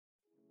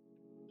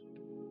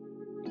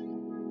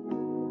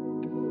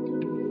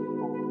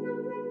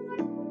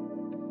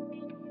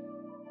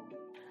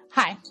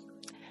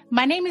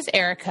My name is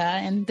Erica,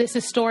 and this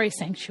is Story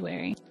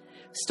Sanctuary.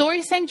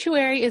 Story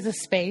Sanctuary is a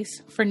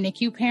space for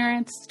NICU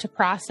parents to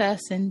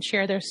process and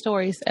share their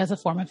stories as a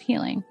form of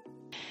healing.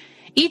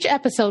 Each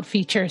episode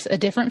features a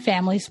different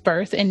family's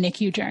birth and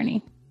NICU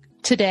journey.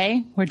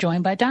 Today, we're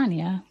joined by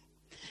Danya.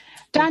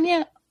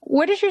 Danya,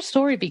 where does your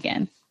story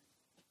begin?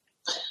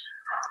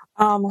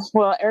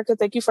 Well, Erica,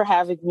 thank you for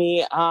having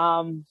me.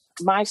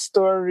 My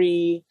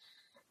story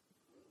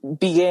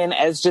began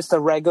as just a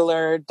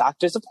regular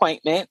doctor's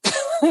appointment.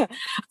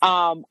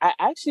 I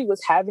actually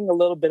was having a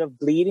little bit of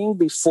bleeding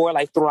before,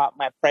 throughout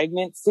my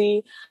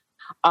pregnancy.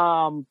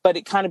 But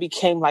it kind of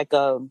became like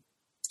a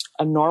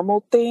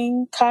normal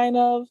thing, kind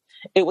of.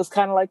 It was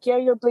kind of like, yeah,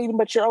 you're bleeding,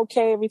 but you're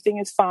okay. Everything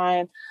is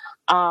fine.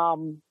 But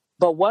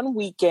one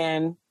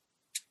weekend,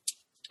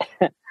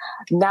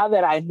 now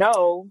that I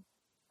know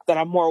that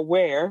I'm more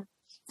aware,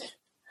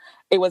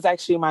 it was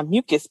actually my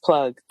mucus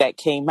plug that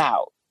came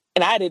out.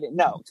 And I didn't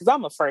know because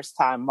I'm a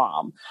first-time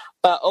mom.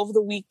 But over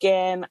the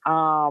weekend,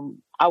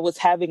 I was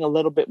having a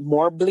little bit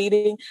more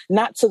bleeding,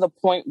 not to the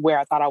point where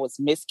I thought I was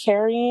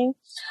miscarrying.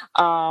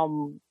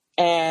 And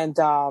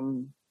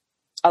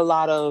a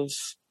lot of,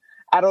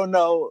 I don't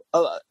know,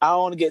 I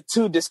don't want to get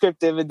too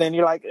descriptive and then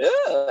you're like,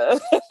 ugh.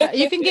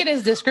 You can get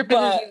as descriptive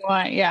as you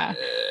want, yeah.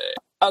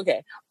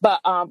 Okay. But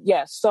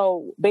yeah,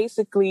 so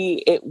basically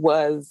it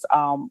was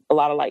a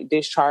lot of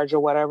discharge or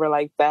whatever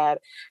like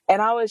that.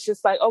 And I was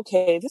just like,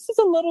 okay, this is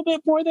a little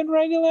bit more than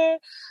regular.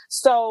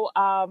 So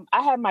I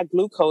had my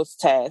glucose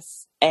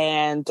test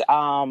and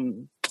I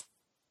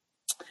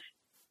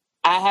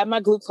had my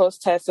glucose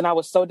test and I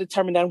was so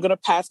determined that I'm going to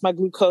pass my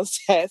glucose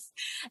test.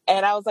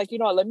 And I was like,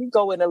 let me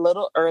go in a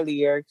little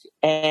earlier.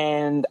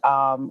 And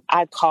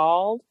I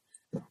called.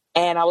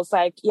 And I was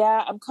like,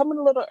 yeah, I'm coming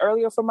a little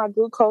earlier for my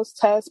glucose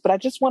test, but I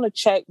just want to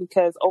check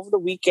because over the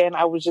weekend,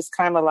 I was just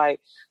kind of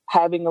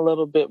having a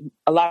little bit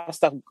of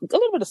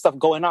stuff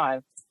going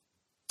on.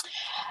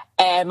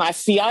 And my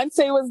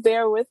fiance was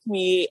there with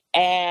me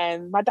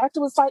and my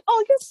doctor was like,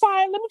 oh, you're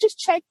fine. Let me just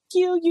check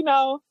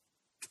you,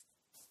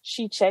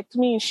 She checked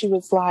me and she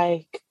was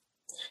like,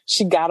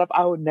 she got up.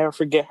 I would never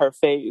forget her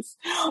face.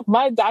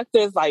 My doctor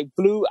is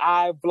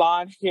blue-eyed,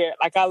 blonde hair.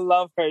 I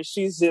love her.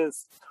 She's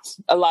just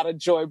a lot of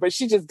joy. But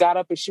she just got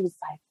up and she was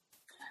like,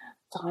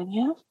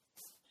 Danya,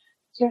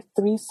 you're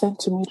 3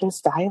 centimeters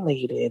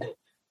dilated.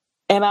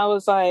 And I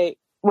was like,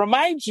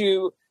 remind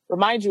you,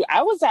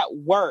 I was at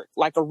work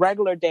a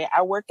regular day.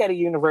 I work at a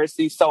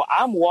university, so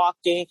I'm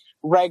walking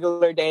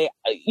regular day,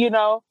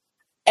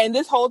 and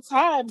this whole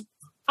time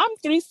I'm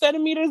 3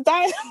 centimeters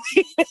dilated.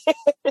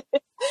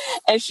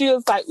 And she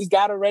was like, we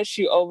got to rush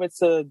you over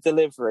to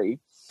delivery.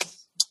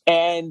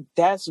 And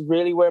that's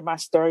really where my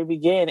story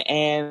began.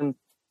 And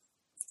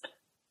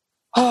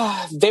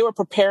they were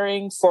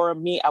preparing for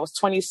me. I was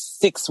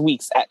 26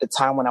 weeks at the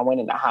time when I went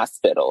in the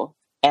hospital.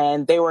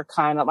 And they were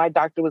my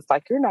doctor was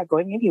like, you're not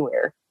going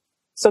anywhere.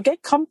 So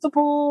get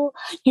comfortable,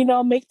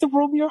 make the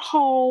room your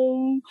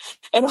home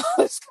and all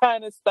this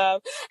kind of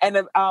stuff. And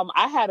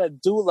I had a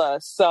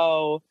doula.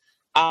 So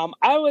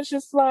I was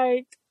just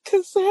like,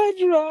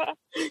 Cassandra,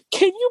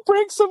 can you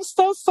bring some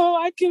stuff so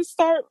I can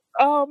start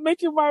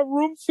making my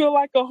room feel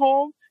like a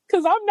home?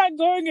 Because I'm not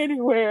going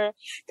anywhere.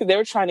 Because they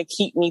were trying to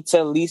keep me to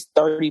at least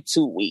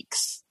 32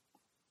 weeks.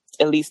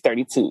 At least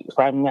 32 weeks.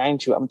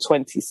 Mind you, I'm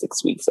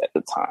 26 weeks at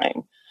the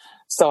time.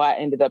 So I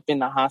ended up in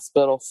the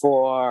hospital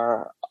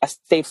I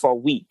stayed for a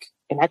week.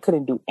 And I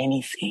couldn't do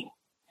anything.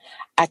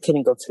 I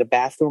couldn't go to the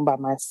bathroom by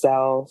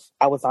myself.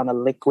 I was on a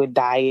liquid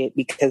diet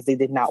because they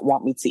did not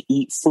want me to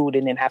eat food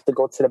and then have to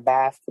go to the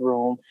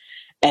bathroom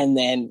and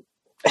then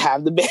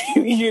have the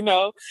baby,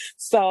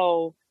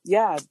 So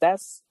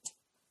that's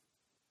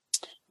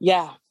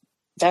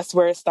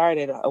where it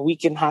started. A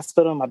week in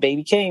hospital, my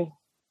baby came.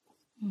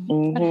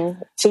 Mm-hmm.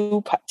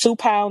 2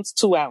 pounds,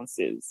 2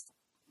 ounces.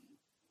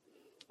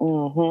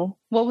 Mm-hmm.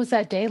 What was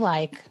that day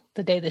like,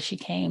 the day that she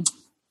came?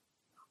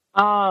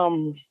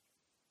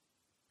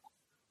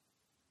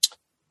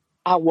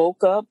 I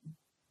woke up,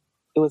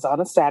 it was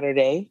on a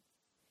Saturday,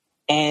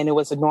 and it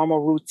was a normal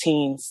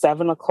routine.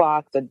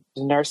 7:00, the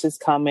nurses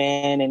come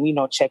in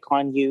and, check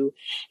on you.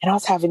 And I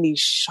was having these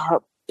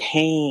sharp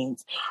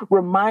pains.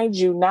 Remind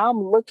you, now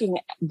I'm looking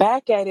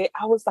back at it,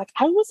 I was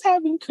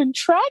having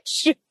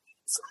contractions.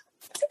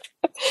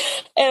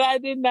 And I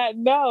did not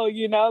know,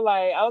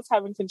 I was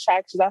having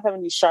contractions. I was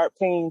having these sharp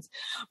pains.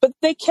 But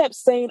they kept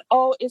saying,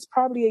 oh, it's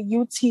probably a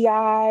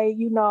UTI,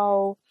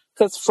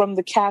 because from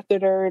the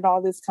catheter and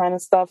all this kind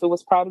of stuff, it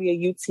was probably a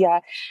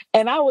UTI.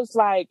 And I was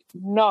like,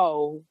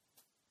 no.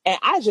 And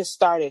I just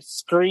started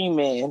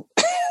screaming.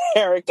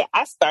 Erica,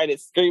 I started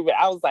screaming.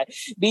 I was like,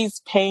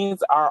 these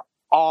pains are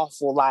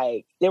awful.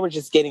 They were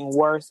just getting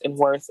worse and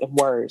worse and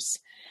worse.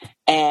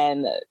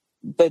 And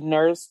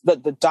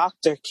the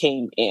doctor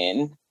came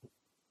in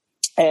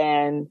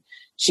and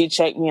she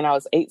checked me and I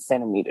was 8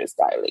 centimeters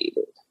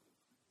dilated.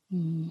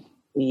 Mm.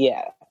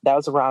 Yeah, that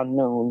was around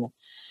noon.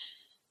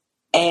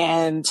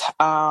 And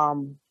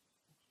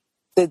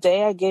the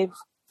day I gave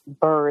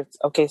birth,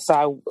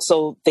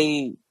 so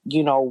they,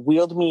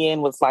 wheeled me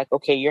in, was like,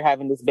 okay, you're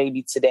having this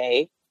baby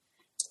today.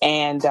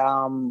 And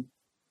I'm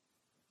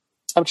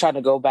trying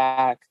to go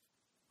back.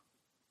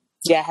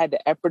 Yeah, I had the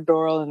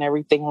epidural and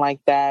everything like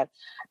that.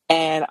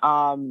 And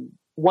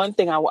one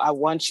thing I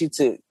want you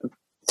to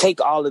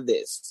take all of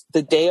this.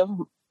 The day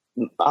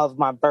of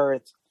my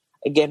birth,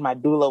 again, my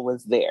doula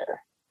was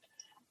there.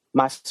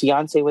 My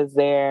fiance was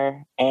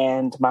there,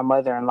 and my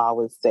mother-in-law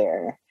was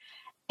there.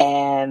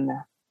 And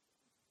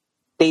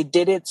they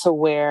did it to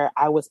where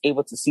I was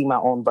able to see my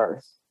own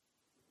birth.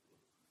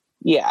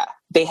 Yeah,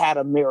 they had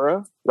a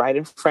mirror right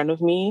in front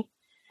of me.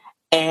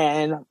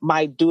 And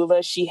my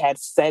doula, she had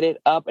set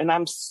it up. And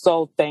I'm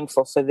so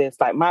thankful for this.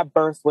 Like, my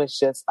birth was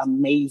just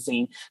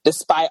amazing,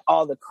 despite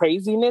all the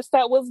craziness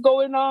that was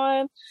going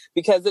on,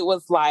 because it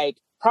was like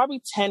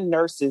probably 10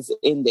 nurses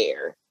in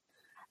there.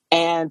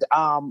 And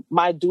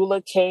my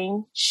doula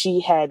came.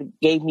 She had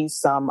gave me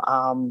some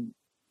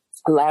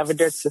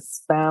lavender to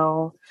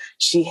smell.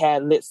 She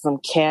had lit some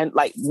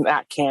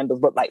not candles,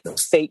 but like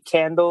fake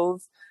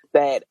candles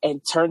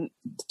and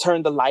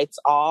turned the lights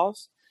off.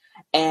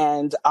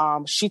 And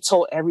she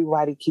told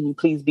everybody, can you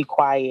please be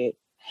quiet?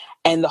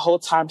 And the whole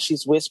time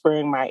she's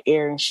whispering in my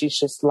ear, and she's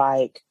just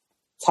like,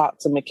 talk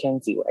to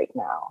Mackenzie right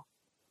now.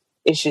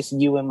 It's just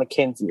you and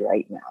Mackenzie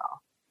right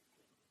now.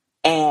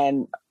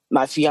 And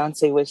my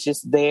fiance was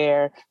just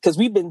there, because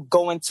we've been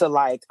going to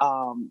like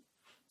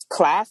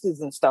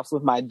classes and stuff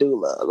with my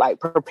doula, like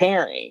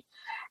preparing.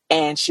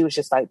 And she was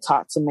just like,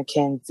 talk to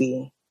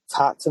Mackenzie.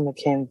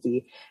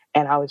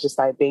 And I was just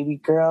like, baby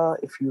girl,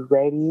 if you're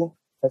ready,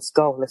 let's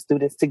go. Let's do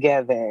this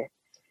together.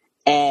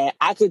 And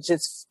I could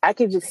just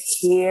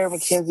hear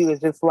Mackenzie was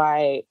just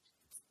like,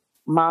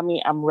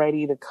 mommy, I'm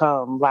ready to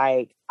come.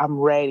 Like, I'm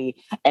ready.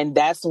 And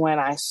that's when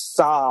I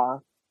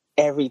saw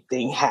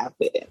everything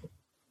happen.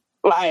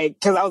 Like,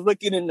 because I was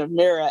looking in the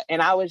mirror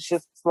and I was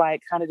just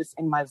like kind of just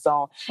in my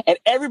zone. And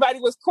everybody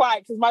was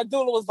quiet because my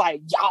doula was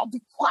like, y'all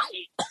be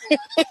quiet.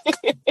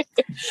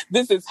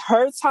 This is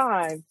her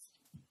time.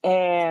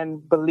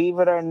 And believe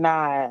it or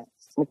not,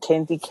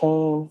 Mackenzie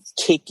came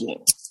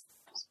kicking,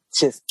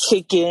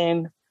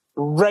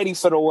 ready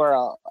for the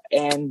world.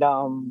 And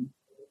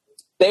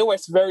they were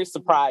very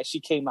surprised she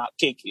came out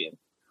kicking.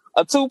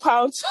 A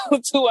 2-pound,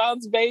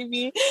 2-ounce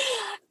baby.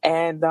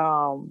 And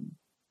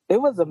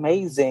it was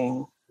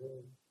amazing.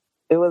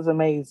 It was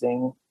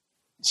amazing.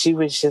 She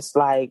was just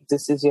like,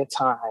 this is your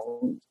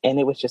time. And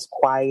it was just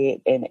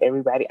quiet. And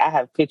everybody, I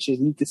have pictures.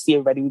 You could see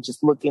everybody was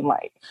just looking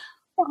like,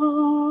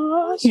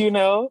 oh, you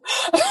know,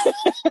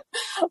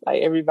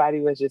 like everybody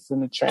was just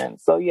in the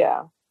trance. So,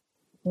 yeah.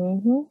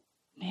 Mm-hmm.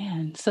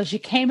 Man, so she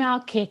came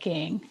out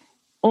kicking.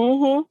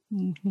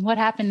 Mm-hmm. What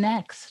happened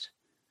next?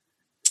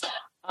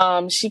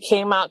 She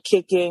came out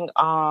kicking.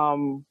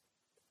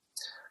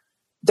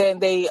 Then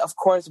they, of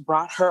course,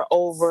 brought her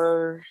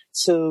over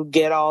to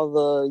get all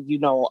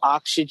the,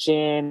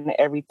 oxygen,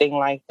 everything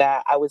like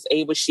that.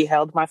 She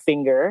held my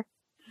finger,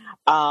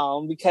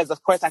 because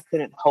of course I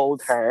couldn't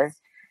hold her.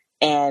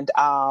 And,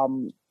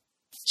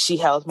 she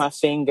held my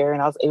finger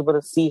and I was able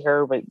to see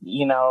her, but,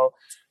 and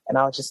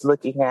I was just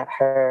looking at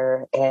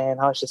her and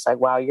I was just like,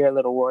 wow, you're a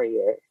little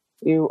warrior.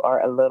 You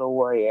are a little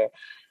warrior.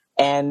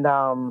 And,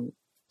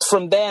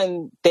 from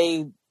then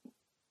they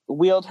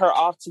wheeled her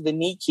off to the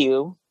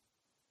NICU.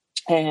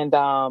 And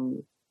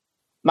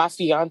my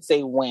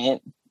fiance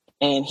went,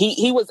 and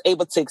he was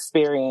able to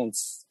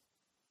experience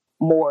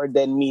more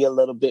than me a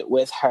little bit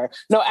with her.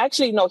 No,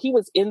 he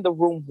was in the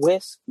room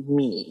with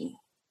me.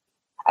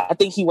 I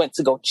think he went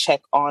to go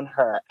check on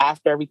her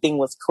after everything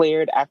was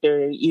cleared,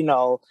 after,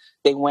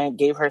 they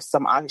gave her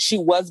some, she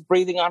was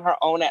breathing on her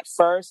own at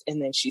first,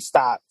 and then she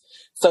stopped.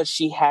 So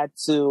she had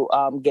to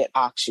get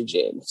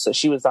oxygen. So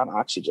she was on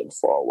oxygen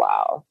for a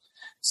while.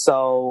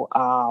 So,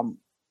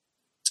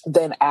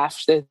 then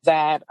after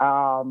that,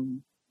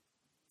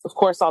 of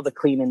course, all the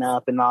cleaning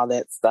up and all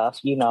that stuff,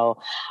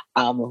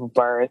 of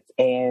birth.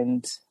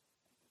 And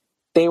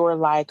they were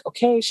like,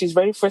 okay, she's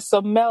ready for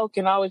some milk.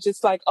 And I was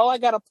just like, oh, I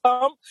got a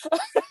pump.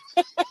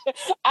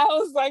 I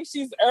was like,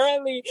 she's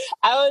early.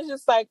 I was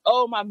just like,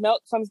 oh, my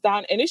milk comes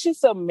down. And it's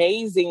just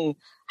amazing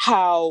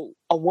how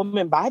a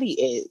woman body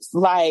is.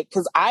 Like,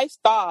 because I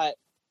thought,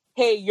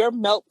 hey, your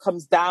milk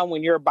comes down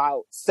when you're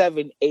about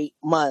 7-8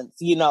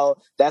 months.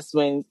 That's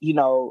when,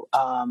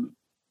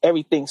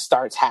 everything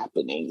starts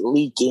happening,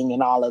 leaking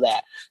and all of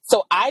that.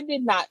 So I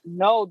did not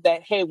know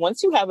that, hey,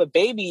 once you have a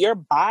baby, your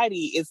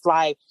body is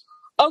like,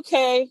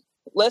 okay,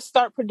 let's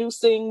start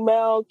producing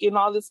milk and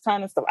all this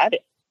kind of stuff. I did.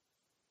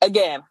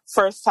 Again,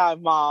 first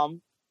time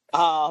mom.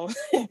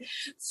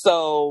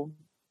 So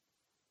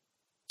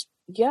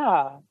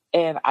yeah.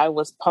 And I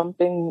was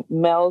pumping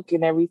milk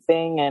and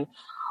everything. And,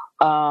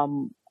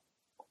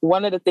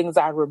 one of the things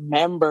I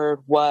remembered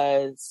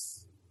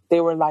was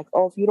they were like,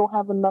 oh, if you don't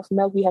have enough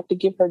milk, we have to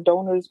give her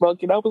donor's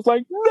milk. And I was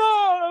like,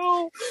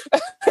 no.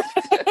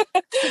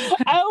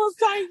 I was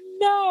like,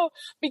 no,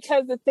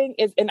 because the thing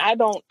is, and I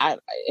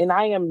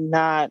am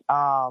not,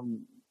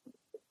 I'm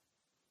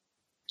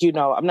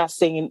not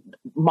saying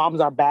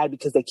moms are bad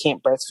because they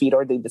can't breastfeed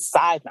or they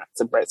decide not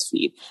to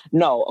breastfeed.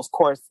 No, of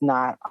course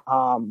not.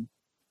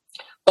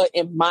 But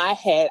in my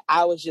head,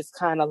 I was just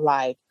kind of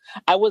like,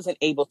 I wasn't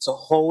able to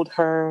hold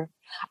her.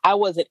 I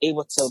wasn't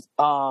able to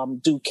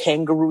do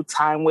kangaroo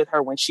time with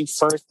her when she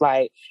first,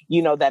 like,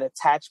 you know, that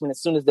attachment.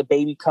 As soon as the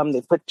baby comes,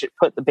 they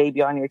put the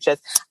baby on your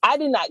chest. I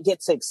did not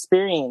get to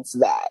experience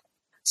that.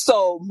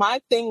 So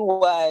my thing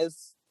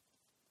was,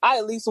 I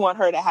at least want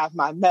her to have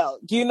my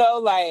milk, you know,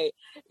 like,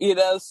 you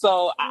know,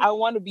 so I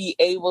want to be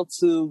able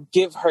to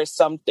give her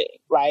something.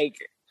 Like,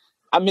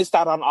 I missed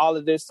out on all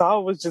of this. So I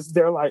was just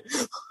there like,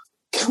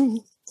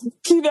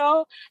 you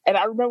know, and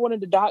I remember one of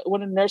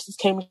the nurses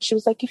came and she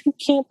was like, if you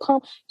can't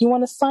pump, you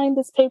want to sign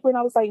this paper? And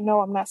I was like, no,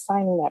 I'm not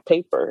signing that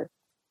paper.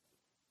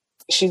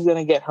 She's going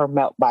to get her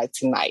milk by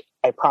tonight.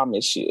 I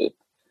promise you.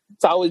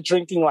 So I was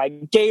drinking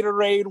like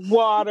Gatorade,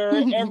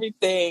 water,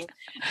 everything.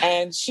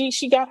 And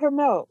she got her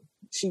milk.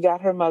 She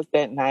got her milk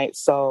that night.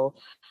 So,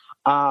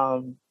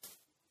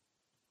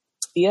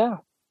 yeah.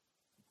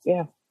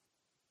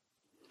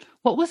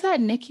 What was that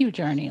NICU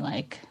journey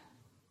like?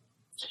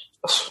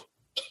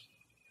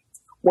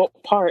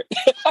 What part?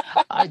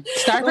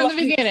 Start from the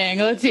beginning.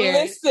 Let's hear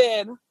it.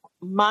 Listen,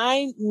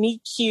 my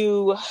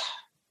NICU,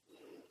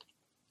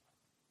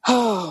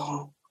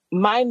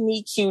 my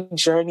NICU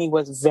journey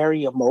was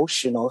very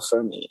emotional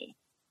for me.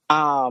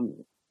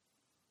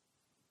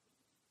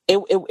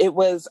 It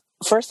was,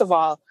 first of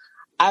all,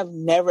 I've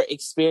never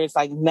experienced,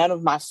 like, none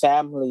of my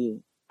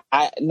family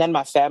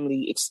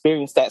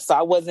experienced that. So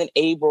I wasn't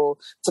able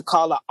to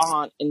call an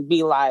aunt and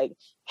be like,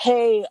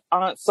 hey,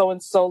 aunt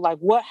so-and-so, like,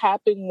 what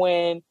happened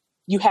when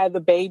you had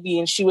the baby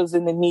and she was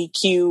in the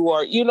NICU?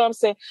 Or, you know what I'm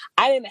saying?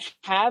 I didn't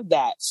have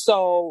that.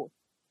 So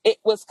it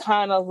was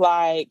kind of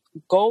like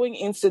going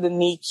into the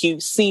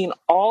NICU, seeing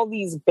all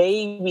these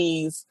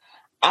babies,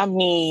 I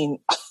mean,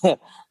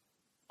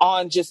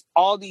 on just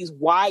all these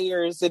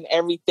wires and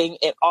everything.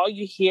 And all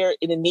you hear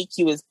in the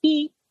NICU is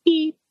beep,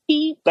 beep,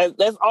 beep.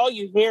 That's all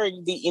you're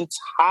hearing the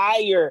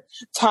entire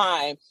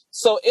time.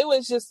 So it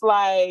was just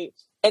like,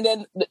 and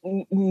then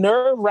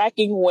nerve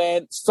wracking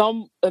when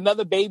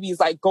another baby is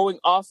like going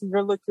off and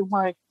you're looking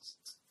like,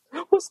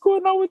 what's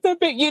going on with that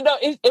baby? You know,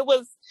 it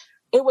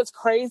was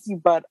crazy,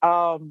 but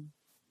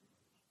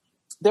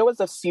there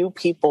was a few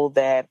people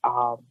that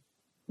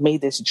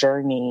made this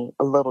journey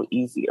a little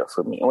easier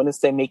for me. I want to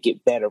say make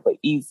it better, but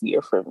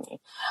easier for me.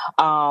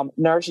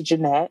 Nurse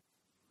Jeanette,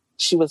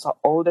 she was an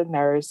older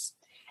nurse,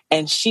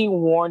 and she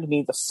warned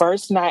me the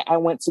first night I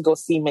went to go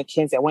see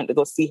Mackenzie. I went to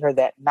go see her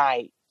that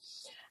night.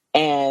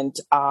 And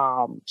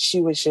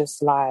she was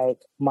just like,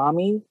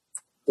 Mommy,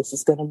 this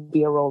is going to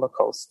be a roller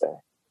coaster.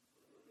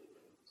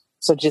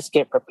 So just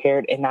get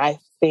prepared. And I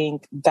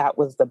think that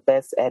was the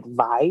best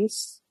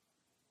advice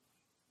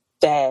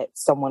that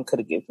someone could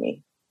have given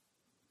me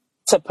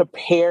to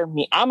prepare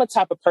me. I'm a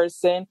type of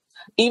person,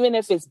 even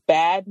if it's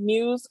bad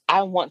news,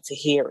 I want to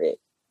hear it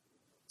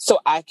so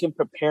I can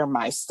prepare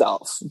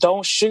myself.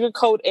 Don't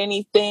sugarcoat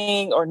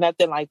anything or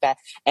nothing like that.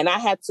 And I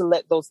had to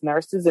let those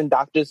nurses and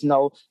doctors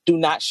know, do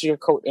not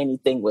sugarcoat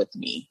anything with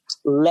me.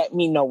 Let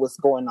me know what's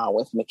going on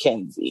with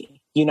Mackenzie,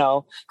 you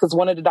know, because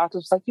one of the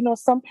doctors was like, you know,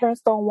 some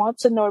parents don't want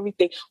to know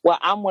everything. Well,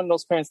 I'm one of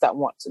those parents that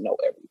want to know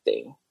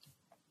everything.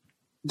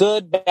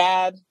 Good,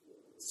 bad,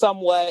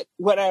 somewhat,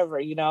 whatever,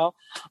 you know.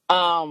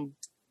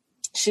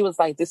 She was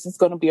like, this is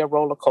going to be a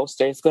roller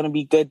coaster. It's going to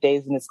be good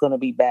days and it's going to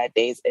be bad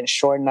days. And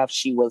sure enough,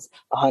 she was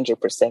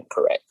 100%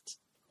 correct.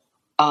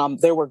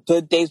 There were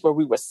good days where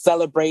we were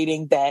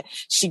celebrating that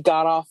she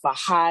got off a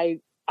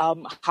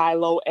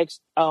high-low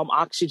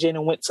oxygen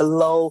and went to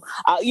low,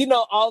 you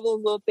know, all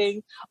those little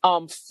things,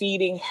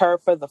 feeding her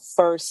for the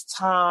first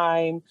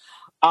time,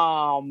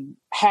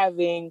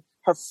 having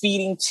her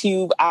feeding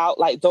tube out,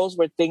 like those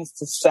were things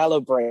to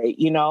celebrate,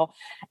 you know.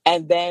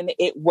 And then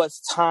it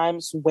was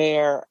times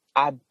where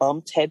I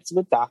bumped heads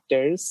with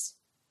doctors,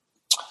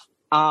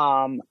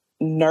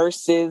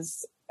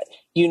 nurses,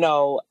 you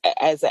know.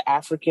 As an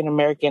African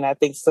American, I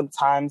think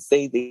sometimes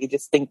they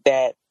just think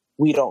that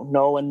we don't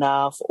know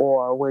enough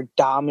or we're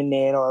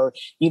dominant or,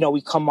 you know,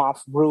 we come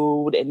off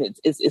rude, and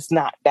it's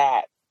not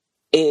that.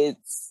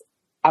 It's,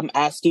 I'm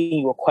asking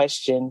you a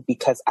question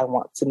because I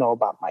want to know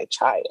about my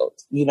child,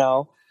 you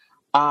know.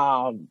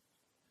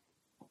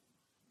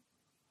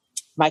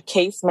 My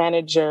case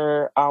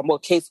manager,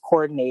 case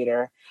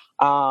coordinator,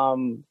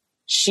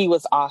 she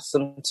was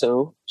awesome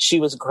too. She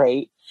was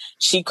great.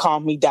 She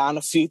calmed me down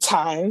a few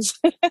times.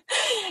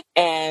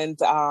 And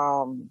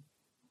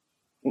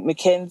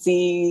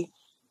Mackenzie,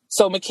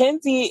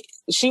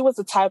 she was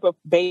the type of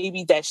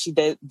baby that she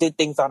did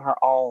things on her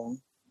own.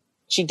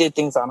 She did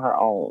things on her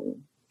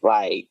own.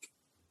 Like,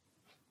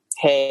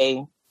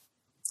 hey,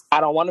 I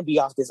don't want to be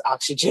off this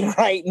oxygen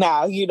right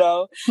now, you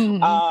know?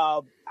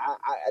 Mm-hmm.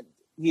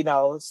 You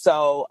know,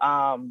 so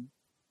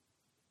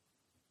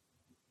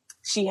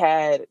she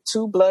had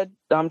 2 blood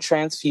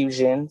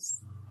transfusions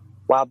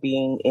while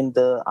being in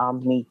the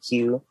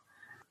NICU,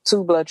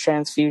 2 blood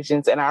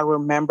transfusions. And I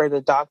remember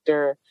the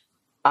doctor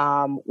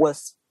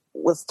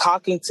was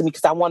talking to me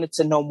because I wanted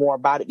to know more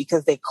about it,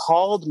 because they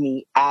called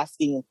me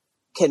asking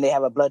can they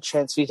have a blood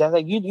transfusion? I was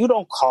like, you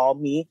don't call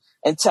me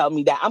and tell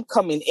me that. I'm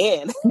coming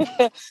in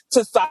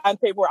to sign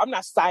paperwork. I'm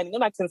not signing. I'm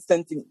not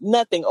consenting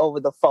nothing over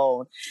the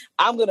phone.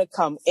 I'm going to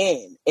come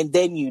in and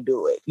then you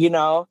do it, you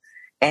know?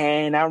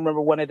 And I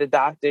remember one of the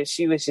doctors,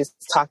 she was just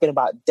talking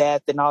about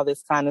death and all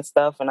this kind of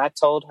stuff. And I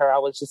told her, I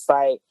was just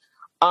like,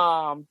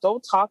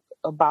 don't talk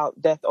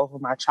about death over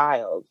my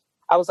child.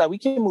 I was like, we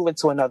can move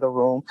into another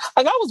room.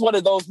 Like, I was one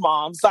of those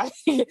moms. Like,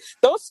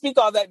 don't speak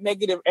all that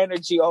negative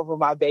energy over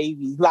my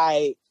baby.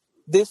 Like,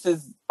 this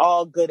is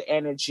all good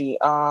energy.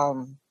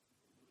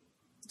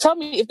 Tell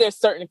me if there's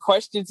certain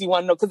questions you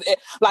want to know. Because,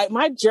 like,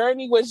 my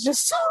journey was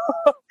just,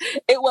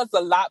 it was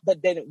a lot,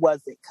 but then it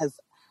wasn't. Because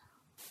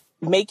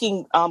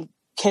making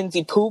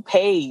Kenzie Pooh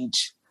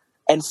page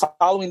and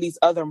following these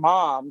other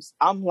moms,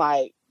 I'm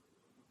like,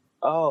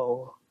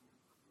 oh,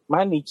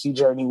 my NICU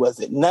journey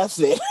wasn't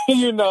nothing,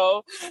 you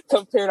know,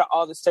 compared to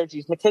all the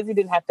surgeries. Mackenzie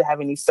didn't have to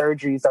have any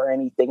surgeries or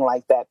anything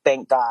like that,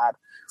 thank God.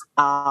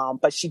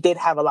 But she did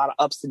have a lot of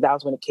ups and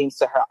downs when it came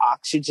to her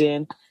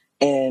oxygen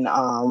and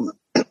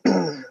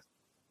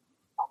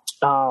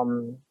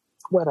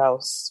what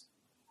else?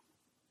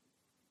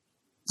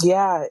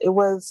 Yeah, it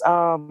was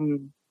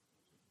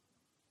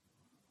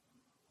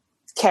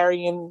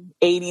carrying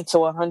 80 to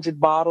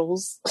 100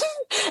 bottles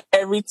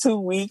every 2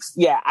 weeks.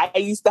 Yeah, I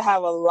used to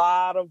have a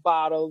lot of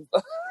bottles.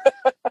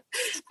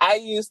 I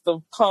used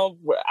to pump.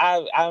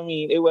 I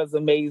mean, it was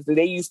amazing.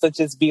 They used to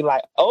just be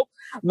like, oh,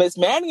 Miss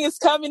Manny is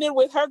coming in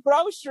with her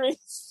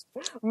groceries.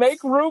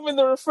 Make room in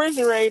the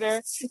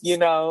refrigerator. You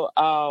know,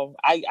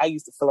 I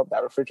used to fill up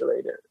that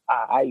refrigerator.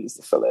 I used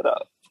to fill it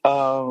up.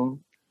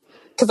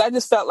 Because I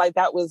just felt like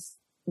that was,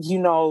 you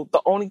know,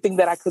 the only thing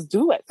that I could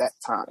do at that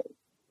time.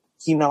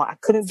 You know, I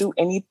couldn't do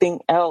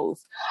anything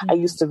else. Mm-hmm. I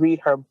used to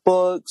read her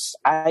books.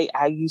 I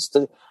used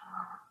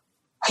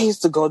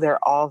to go there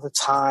all the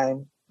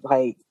time,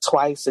 like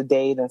twice a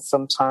day, and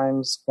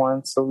sometimes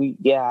once a week.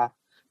 Yeah.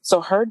 So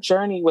her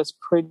journey was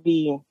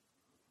pretty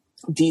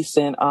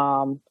decent.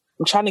 I'm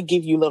trying to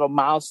give you little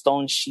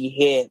milestones she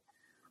hit.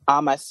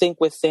 I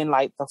think within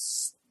like the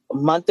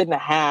month and a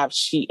half,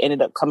 she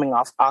ended up coming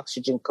off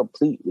oxygen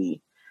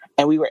completely,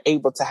 and we were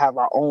able to have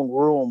our own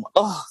room.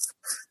 Oh,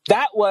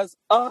 that was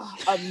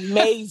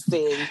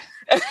amazing.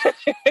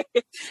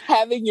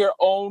 Having your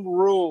own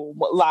room.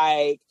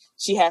 Like,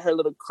 she had her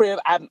little crib.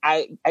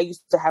 I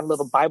used to have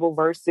little Bible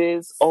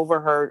verses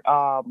over her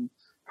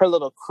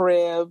little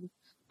crib.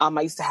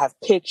 I used to have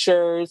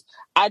pictures.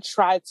 I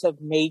tried to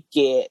make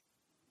it,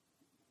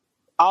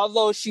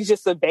 although she's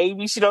just a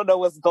baby, she don't know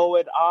what's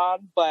going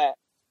on, but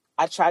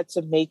I tried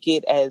to make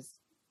it as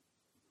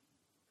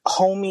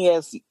homey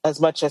as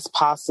much as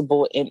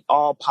possible and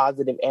all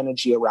positive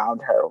energy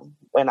around her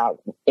when I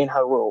in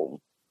her room.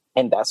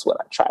 And that's what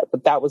I tried.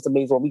 But that was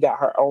amazing. When we got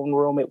her own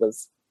room, it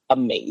was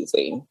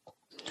amazing.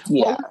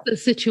 Yeah. What was the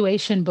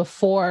situation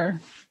before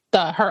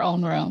her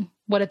own room?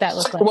 What did that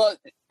look like? Well,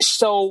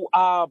 so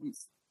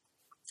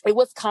it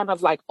was kind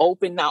of like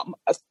open. Now,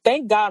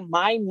 thank God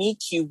my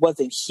NICU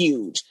wasn't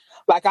huge.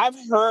 Like, I've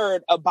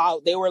heard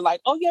about, they were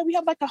like, oh yeah, we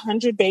have like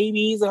 100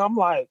 babies. And I'm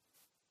like,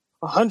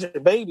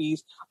 100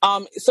 babies.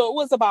 So it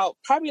was about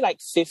probably like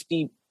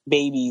 50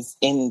 babies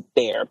in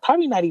there.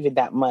 Probably not even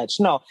that much.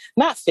 No,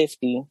 not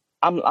 50.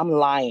 I'm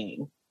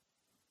lying.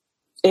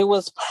 It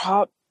was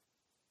probably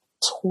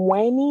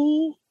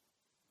 20.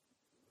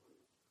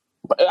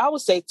 I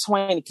would say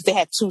 20 because they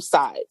had two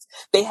sides.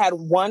 They had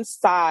one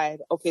side.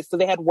 Okay, so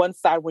they had one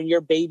side when your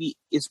baby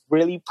is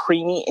really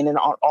preemie and then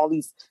on all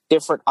these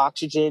different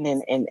oxygen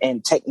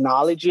and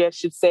technology, I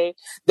should say,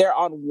 they're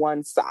on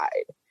one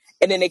side.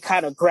 And then they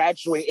kind of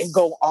graduate and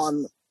go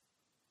on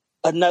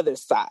another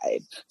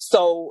side.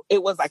 So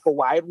it was like a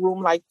wide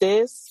room like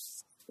this.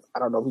 I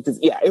don't know because,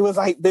 yeah, it was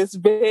like this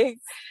big.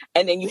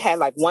 And then you had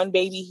like one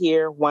baby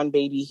here,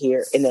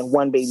 and then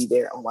one baby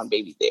there and one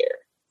baby there.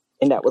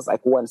 And that was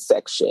like one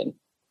section.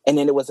 And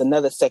then there was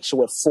another section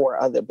with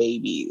 4 other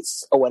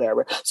babies or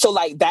whatever. So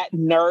like that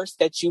nurse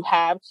that you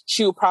have,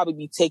 she would probably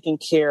be taking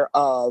care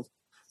of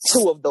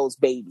 2 of those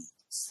babies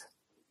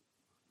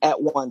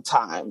at one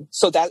time.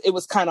 So that it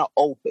was kind of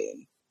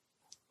open.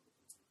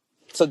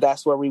 So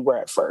that's where we were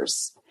at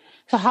first.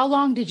 So how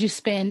long did you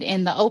spend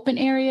in the open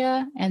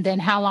area? And then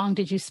how long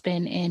did you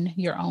spend in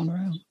your own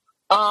room?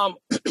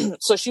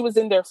 So she was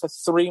in there for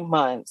 3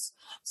 months.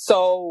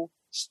 So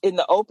in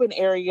the open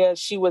area,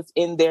 she was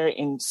in there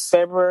in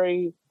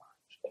February.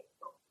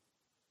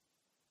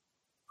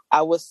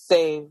 I would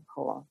say,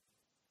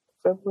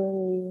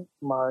 February,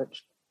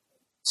 March,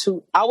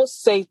 I would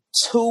say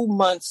 2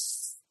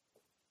 months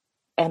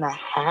and a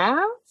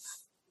half.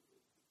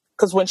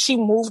 Because when she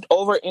moved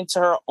over into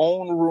her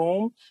own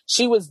room,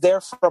 she was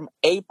there from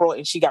April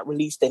and she got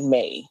released in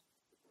May.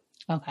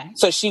 Okay.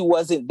 So she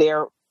wasn't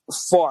there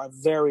for a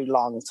very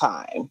long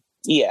time.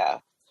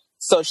 Yeah.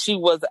 So she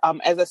was,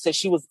 as I said,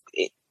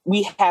 it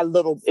was a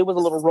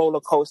little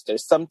roller coaster.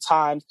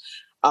 Sometimes,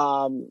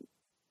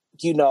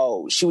 you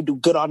know, she would do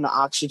good on the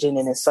oxygen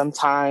and then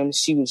sometimes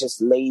she was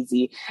just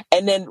lazy.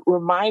 And then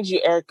remind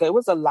you, Erica, it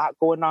was a lot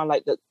going on,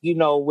 like,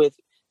 with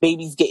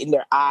babies getting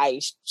their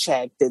eyes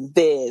checked and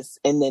this,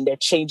 and then they're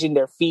changing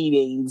their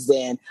feedings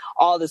and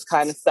all this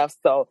kind of stuff.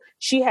 So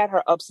she had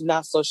her ups and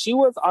downs. So she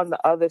was on the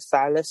other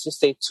side, let's just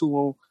say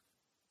 2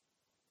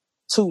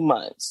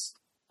 months.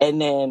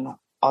 And then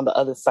on the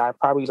other side,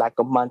 probably like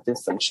a month and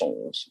some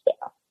change. Yeah.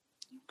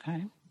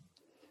 Okay.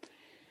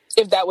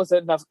 If that was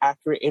enough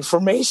accurate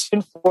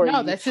information for you.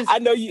 No, this is, I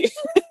know you.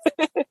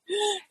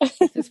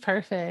 this is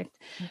perfect.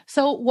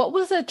 So what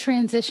was the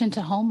transition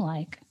to home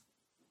like?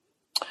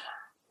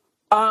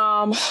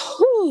 Oh,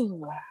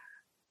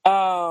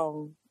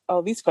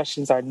 these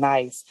questions are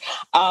nice.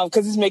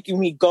 Because it's making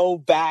me go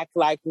back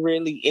like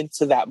really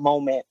into that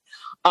moment.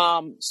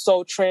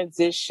 So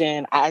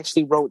transition, I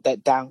actually wrote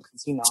that down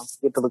because,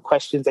 with the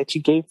questions that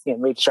you gave me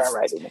and made sure I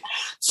write it in.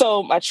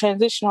 So my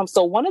transition home.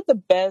 So one of the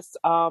best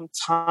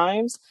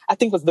times I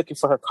think was looking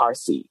for her car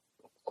seat.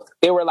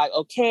 They were like,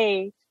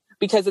 okay,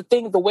 because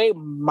the way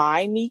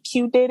my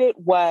NICU did it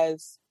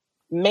was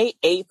May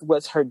 8th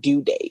was her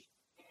due date.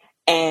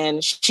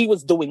 And she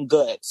was doing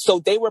good. So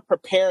they were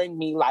preparing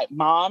me like,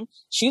 Mom,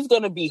 she's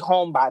going to be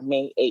home by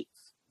May 8th,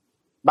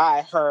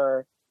 by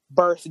her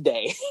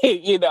birthday,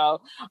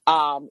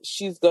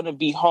 she's going to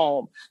be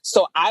home.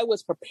 So I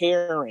was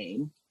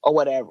preparing or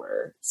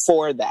whatever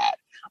for that.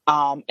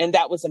 And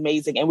that was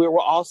amazing. And we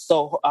were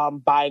also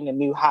buying a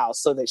new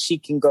house so that she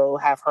can go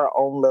have her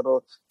own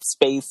little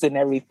space and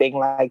everything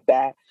like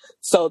that.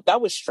 So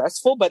that was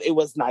stressful, but it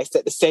was nice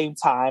at the same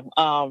time.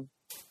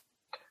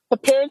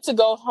 Preparing to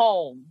go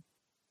home.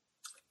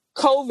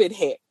 COVID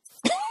hit.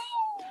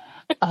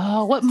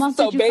 Oh, what month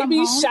did you come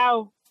home?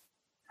 Shower.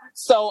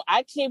 So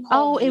I came home.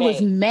 Oh, it was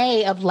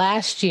May of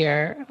last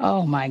year.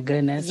 Oh my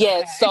goodness.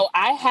 Yes. Okay. So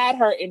I had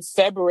her in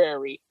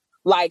February,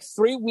 like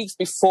 3 weeks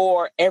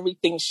before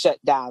everything shut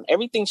down.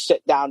 Everything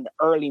shut down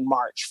early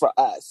March for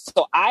us.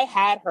 So I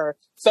had her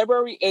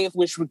February 8th,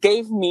 which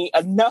gave me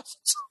enough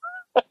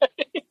time,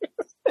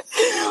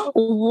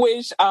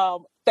 which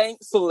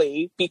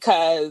thankfully,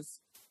 because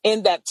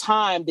in that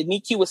time, the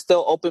NICU was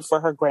still open for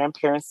her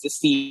grandparents to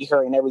see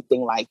her and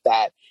everything like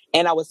that.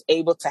 And I was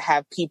able to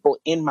have people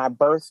in my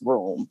birth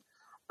room.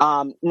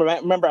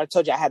 Remember, I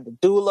told you I had the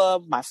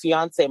doula, my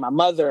fiance, my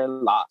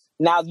mother-in-law.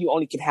 Now you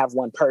only can have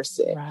one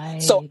person.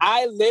 Right. So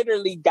I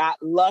literally got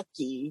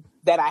lucky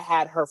that I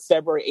had her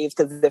February 8th,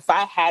 because if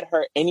I had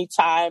her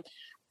anytime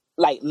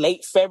like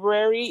late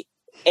February,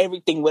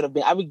 everything would have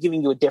been, I would be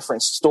giving you a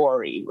different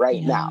story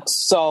now.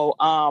 So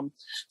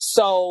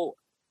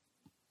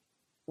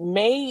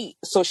May,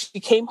 so she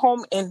came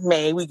home in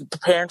May. We were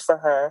preparing for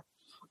her.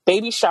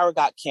 Baby shower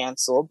got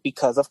canceled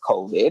because of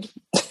COVID.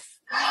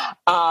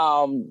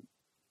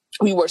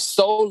 We were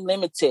so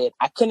limited.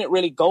 I couldn't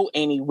really go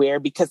anywhere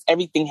because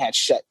everything had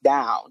shut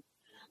down.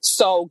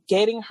 So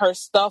getting her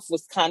stuff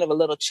was kind of a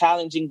little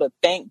challenging, but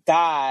thank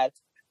God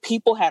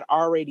people had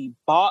already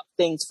bought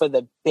things for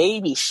the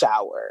baby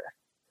shower.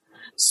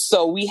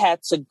 So we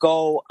had to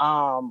go,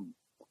 I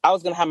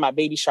was going to have my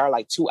baby shower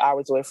like 2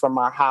 hours away from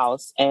our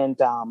house. And,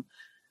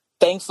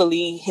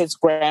 thankfully, his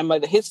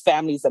grandmother, his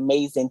family's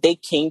amazing. They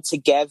came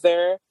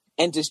together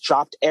and just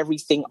dropped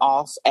everything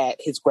off at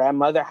his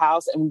grandmother's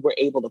house, and we were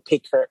able to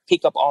pick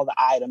up all the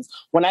items.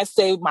 When I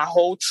say my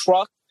whole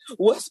truck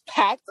was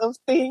packed of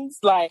things,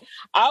 like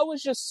I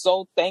was just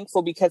so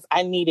thankful because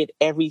I needed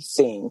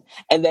everything.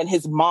 And then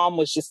his mom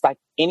was just like,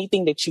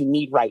 anything that you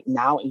need right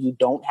now and you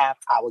don't have,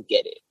 I will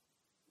get it.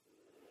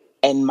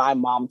 And my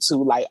mom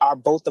too, like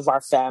both of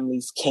our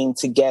families came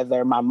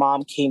together. My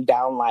mom came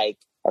down like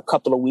a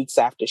couple of weeks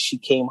after she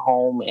came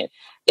home, and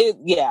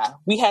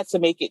we had to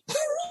make it.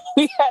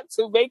 We had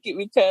to make it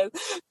because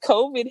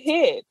COVID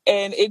hit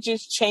and it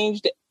just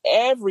changed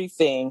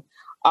everything.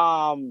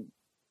 And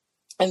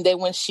then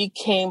when she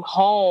came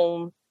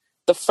home,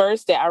 the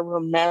first day I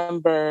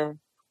remember,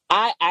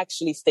 I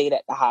actually stayed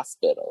at the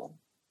hospital.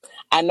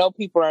 I know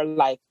people are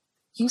like,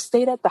 you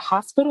stayed at the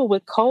hospital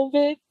with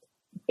COVID?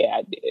 Yeah,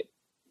 I did.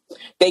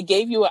 They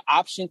gave you an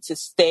option to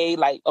stay,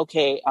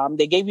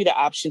 they gave you the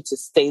option to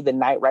stay the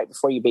night right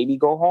before your baby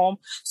go home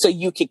so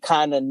you could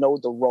kind of know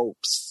the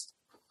ropes.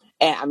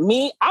 And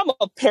me, I'm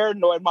a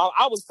paranoid mom.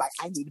 I was like,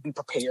 I need to be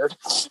prepared.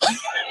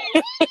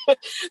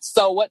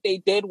 So what they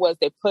did was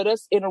they put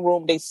us in a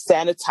room, they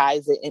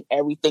sanitized it and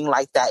everything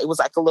like that. It was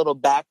like a little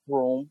back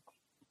room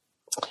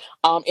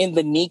in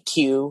the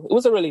NICU. It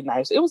was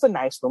a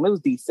nice room. It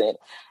was decent.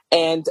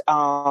 And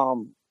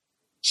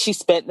she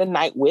spent the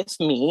night with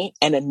me,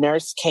 and a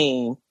nurse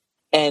came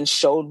and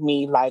showed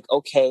me like,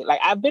 okay, like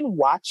I've been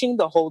watching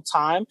the whole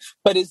time,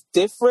 but it's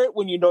different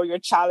when you know your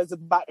child is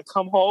about to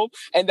come home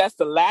and that's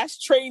the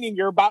last training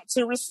you're about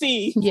to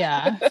receive.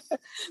 Yeah.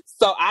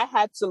 So I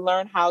had to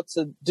learn how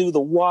to do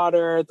the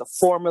water, the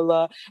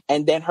formula,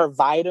 and then her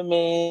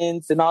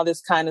vitamins and all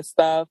this kind of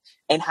stuff,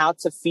 and how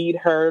to feed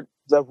her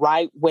the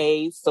right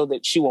way so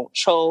that she won't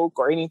choke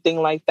or anything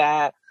like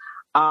that.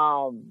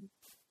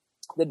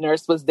 The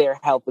nurse was there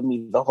helping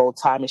me the whole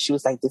time. And she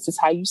was like, this is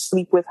how you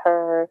sleep with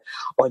her,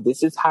 or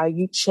this is how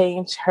you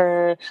change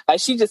her. Like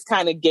she just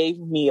kind of gave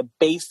me a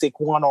basic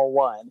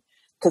 101.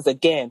 Because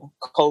again,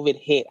 COVID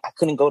hit. I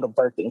couldn't go to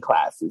birthing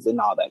classes and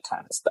all that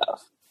kind of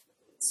stuff.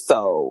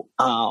 So,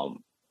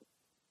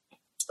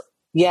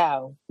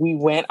 yeah, we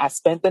went. I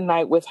spent the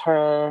night with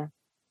her.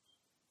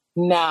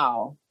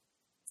 Now,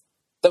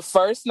 the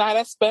first night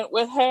I spent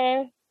with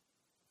her,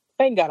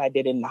 thank God I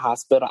did it in the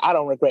hospital. I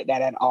don't regret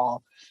that at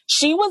all.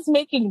 She was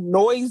making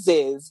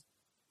noises,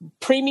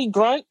 preemie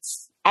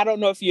grunts. I don't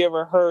know if you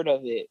ever heard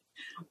of it.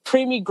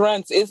 Preemie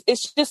grunts is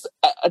it's just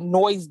a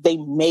noise they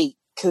make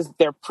because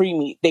they're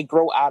preemie. They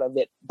grow out of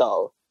it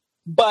though,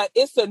 but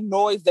it's a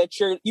noise that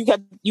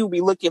you'll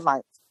be looking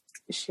like,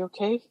 is she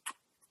okay?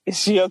 Is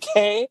she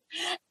okay?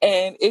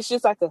 And it's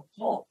just like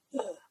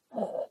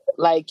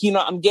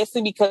I'm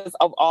guessing because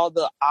of all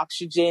the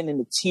oxygen and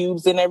the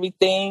tubes and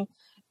everything,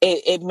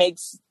 it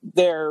makes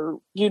their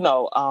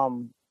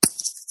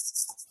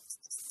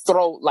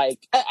throat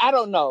like I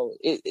don't know.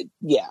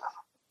 Yeah.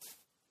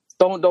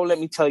 Don't let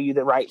me tell you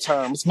the right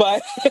terms,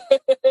 but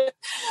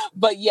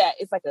but yeah,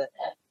 it's like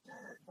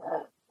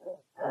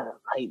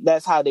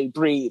that's how they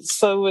breathe.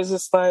 So it was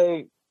just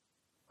like,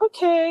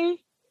 okay,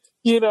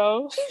 you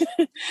know.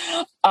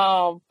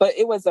 But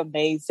it was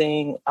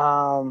amazing.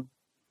 My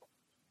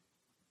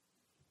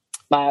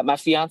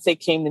fiance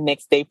came the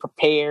next day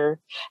prepared,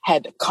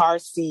 had the car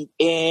seat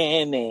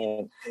in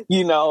and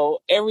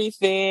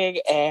everything,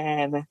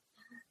 and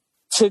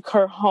took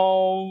her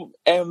home.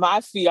 And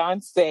my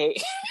fiance,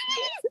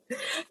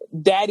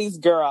 daddy's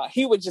girl,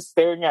 he was just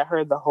staring at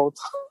her the whole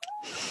time.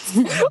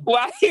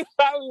 while we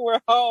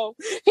were home,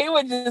 he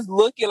was just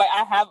looking like,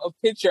 I have a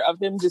picture of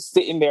him just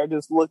sitting there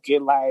just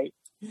looking like,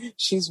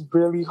 she's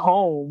really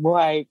home.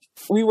 Like,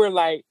 we were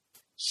like,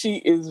 she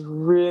is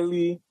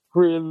really,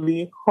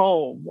 really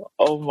home.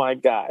 Oh my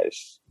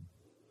gosh.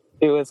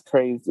 It was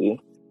crazy.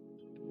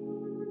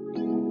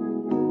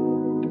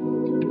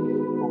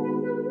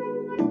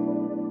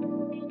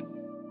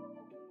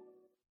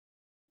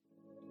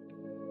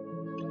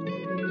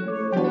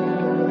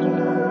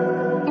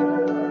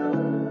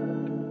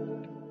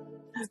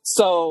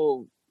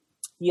 So,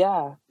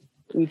 yeah,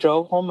 we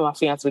drove home and my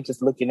fiance was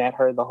just looking at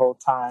her the whole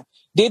time.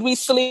 Did we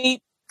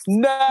sleep?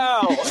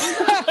 No.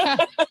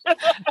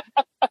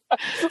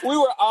 We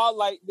were all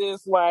like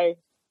this, like,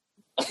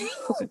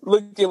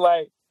 looking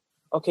like,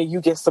 okay,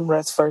 you get some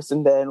rest first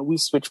and then we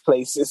switch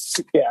places.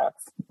 Yeah.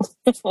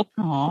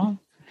 Aw.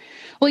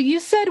 Well, you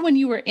said when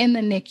you were in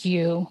the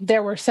NICU,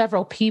 there were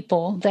several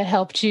people that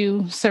helped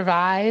you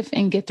survive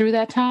and get through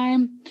that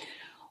time.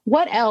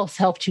 What else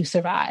helped you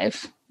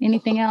survive?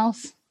 Anything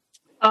else?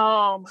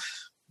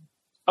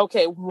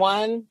 Okay,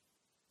 one,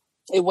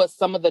 it was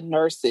some of the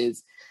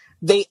nurses.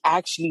 They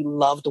actually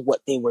loved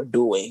what they were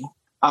doing.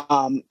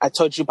 I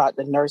told you about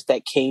the nurse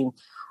that came,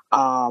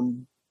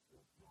 that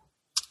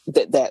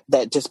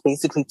just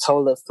basically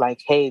told us like,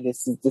 hey,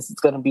 this is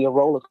going to be a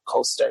roller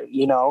coaster,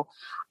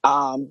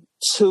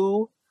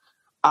 Two,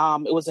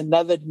 it was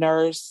another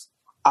nurse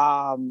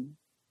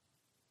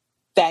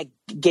that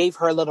gave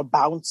her a little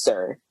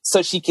bouncer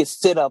so she could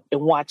sit up and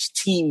watch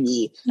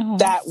TV. Oh.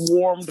 That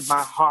warmed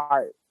my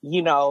heart,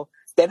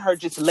 than her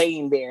just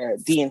laying there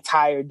the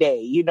entire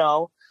day,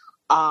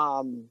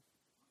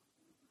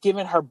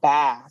 giving her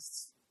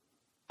baths.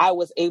 I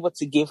was able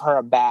to give her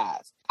a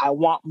bath. I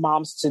want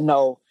moms to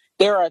know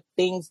there are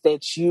things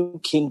that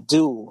you can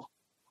do.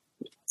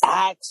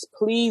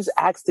 Please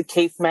ask the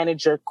case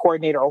manager,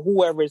 coordinator, or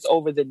whoever is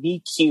over the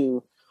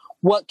NICU,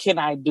 what can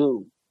I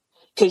do?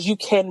 Because you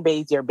can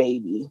bathe your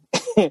baby.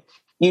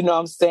 You know what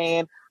I'm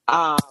saying?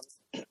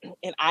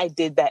 And I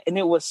did that, and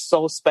it was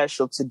so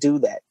special to do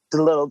that.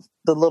 The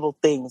little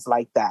things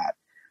like that.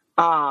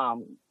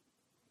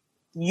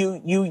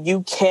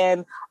 You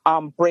can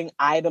bring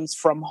items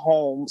from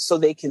home so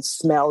they can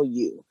smell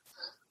you.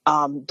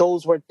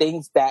 Those were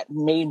things that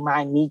made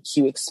my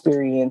NICU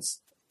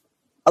experience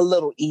a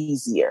little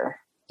easier,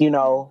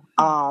 giving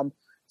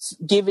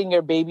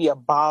your baby a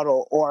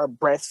bottle or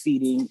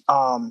breastfeeding.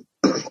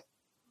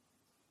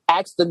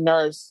 Ask the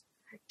nurse,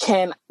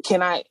 can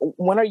I,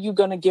 when are you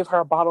going to give her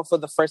a bottle for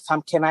the first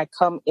time? Can I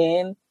come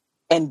in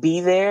and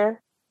be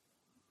there?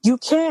 You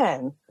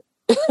can,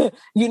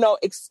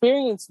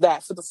 experience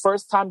that for the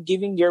first time,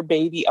 giving your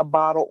baby a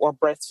bottle or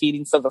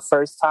breastfeeding for the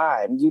first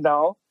time,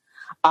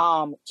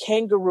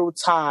 kangaroo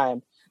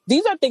time.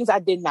 These are things I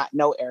did not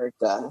know,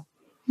 Erica,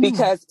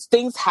 because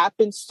things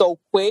happened so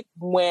quick.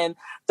 When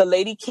the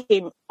lady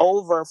came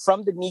over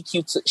from the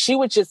NICU, she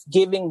was just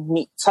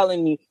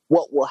telling me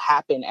what will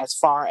happen as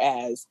far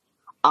as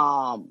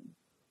how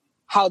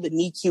the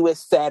NICU is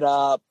set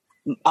up,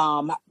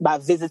 by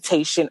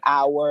visitation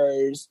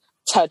hours,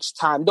 touch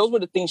time. Those were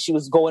the things she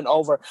was going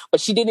over,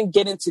 but she didn't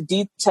get into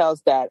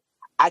details that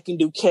I can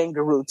do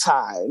kangaroo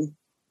time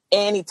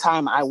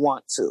anytime I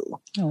want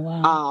to. Oh,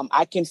 wow.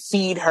 I can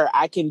feed her.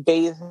 I can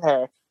bathe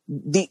her.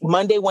 The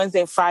Monday, Wednesday,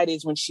 and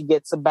Fridays when she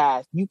gets a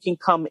bath, you can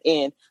come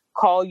in,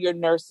 call your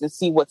nurse and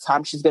see what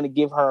time she's going to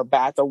give her a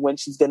bath or when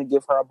she's going to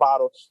give her a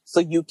bottle so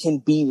you can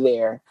be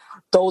there.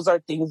 Those are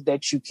things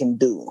that you can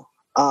do.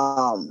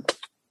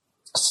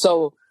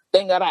 So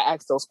thank God I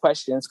asked those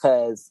questions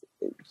because,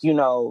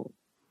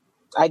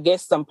 I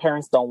guess some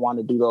parents don't want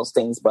to do those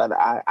things, but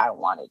I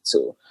wanted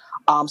to.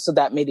 So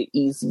that made it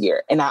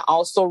easier. And I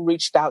also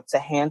reached out to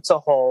Hand to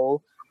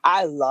Hold.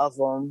 I love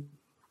them.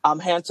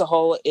 Hand to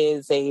Hold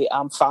is a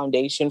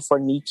foundation for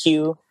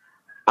NICU.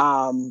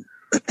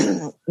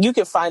 You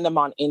can find them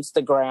on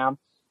Instagram.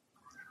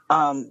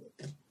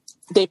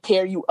 They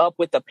pair you up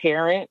with a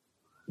parent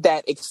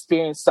that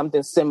experienced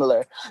something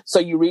similar. So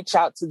you reach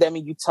out to them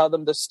and you tell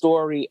them the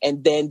story,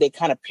 and then they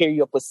kind of pair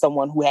you up with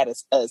someone who had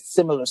a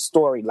similar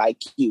story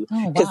like you.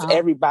 Because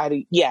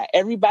everybody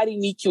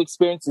NICU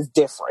experience is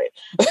different.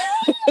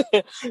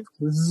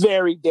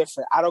 Very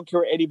different. I don't care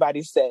what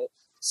anybody says.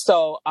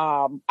 So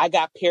I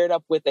got paired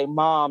up with a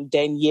mom,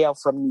 Danielle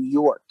from New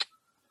York.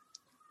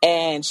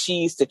 And she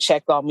used to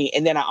check on me.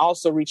 And then I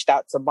also reached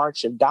out to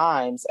March of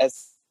Dimes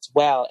as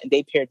well, and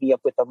they paired me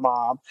up with a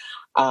mom.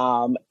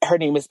 Her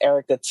name is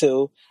Erica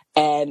too,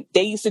 and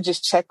they used to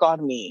just check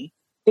on me.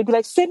 They'd be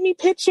like, "Send me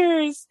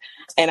pictures,"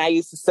 and I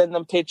used to send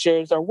them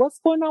pictures, or "What's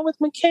going on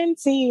with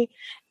Mackenzie?"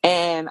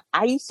 And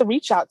I used to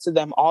reach out to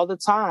them all the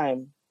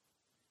time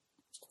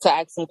to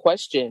ask them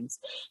questions.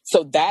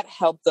 So that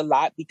helped a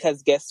lot,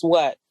 because guess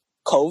what?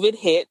 COVID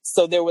hit,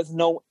 so there was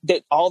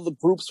all the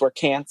groups were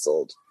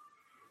canceled.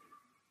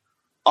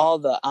 All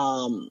the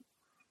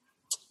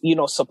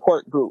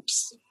support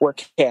groups were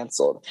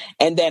canceled.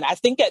 And then I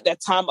think at that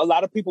time, a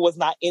lot of people was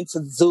not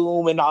into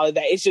Zoom and all of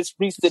that. It's just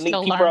recently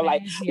people are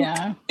like,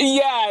 yeah.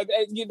 And,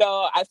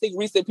 I think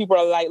recently people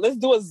are like, let's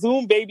do a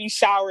Zoom baby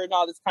shower and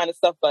all this kind of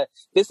stuff. But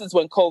this is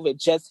when COVID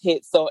just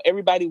hit. So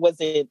everybody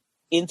wasn't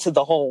into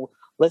the whole,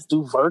 let's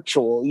do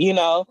virtual,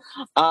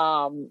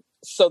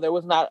 so there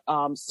was not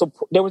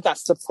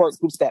support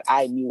groups that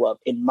I knew of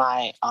in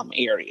my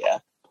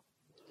area.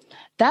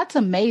 That's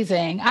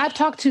amazing. I've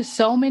talked to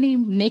so many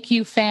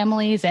NICU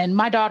families, and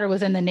my daughter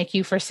was in the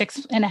NICU for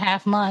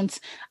 6.5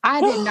 months.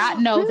 I did not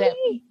know that.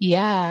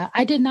 Yeah.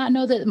 I did not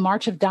know that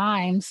March of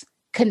Dimes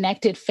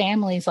connected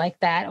families like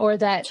that, or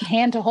that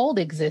Hand to Hold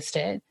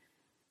existed.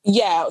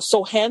 Yeah.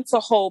 So Hand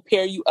to Hold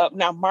pair you up.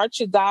 Now, March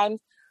of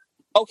Dimes.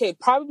 Okay.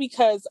 Probably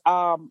because,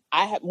 I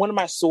had one of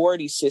my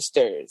sorority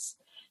sisters.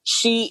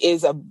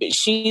 She's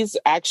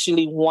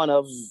actually one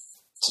of,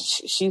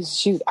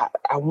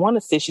 I want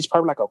to say she's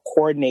probably like a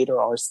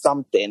coordinator or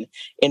something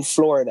in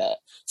Florida.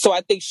 So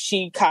I think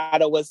she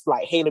kind of was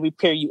like, hey, let me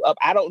pair you up.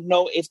 I don't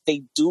know if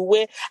they do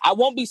it. I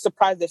won't be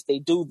surprised if they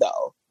do,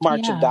 though,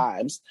 March of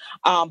Dimes.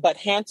 But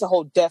Hand to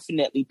Hold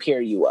definitely pair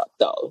you up,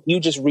 though.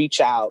 You just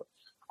reach out.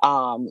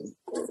 Her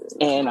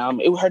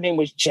name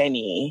was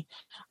Jenny.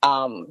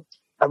 I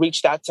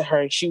reached out to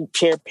her. She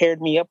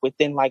paired me up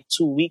within like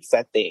 2 weeks,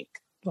 I think.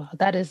 Wow,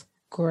 that is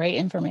great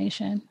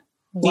information.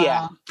 Wow.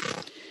 Yeah.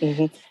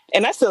 Mm-hmm.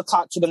 And I still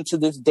talk to them to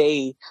this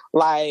day.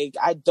 Like,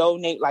 I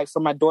donate, like for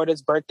my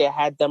daughter's birthday, I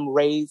had them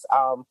raise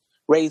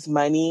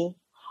money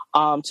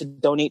to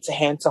donate to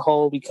Hand to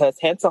Hold, because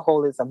Hand to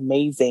Hold is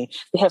amazing.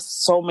 They have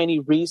so many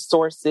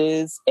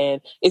resources, and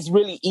it's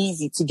really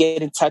easy to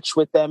get in touch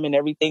with them and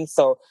everything.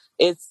 So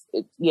they're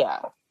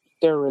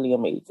really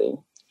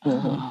amazing.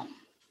 Mm-hmm. Oh.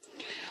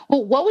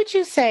 Well, what would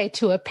you say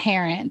to a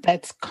parent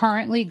that's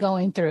currently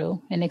going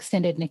through an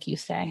extended NICU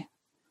stay?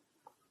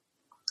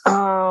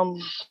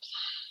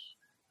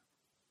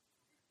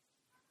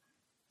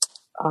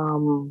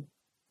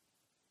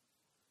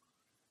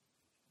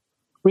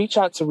 Reach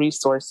out to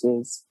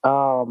resources.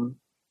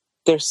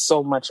 There's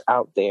so much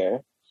out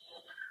there.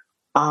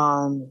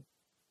 Don't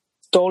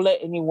let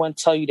anyone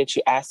tell you that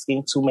you're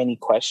asking too many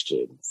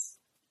questions.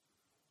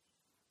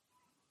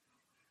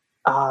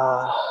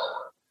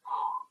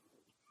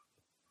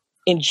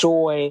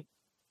 Enjoy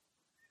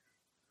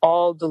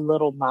all the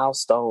little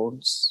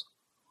milestones.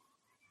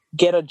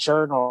 Get a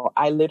journal.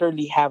 I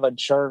literally have a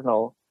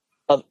journal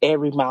of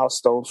every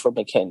milestone for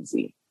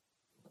Mackenzie.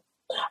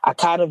 I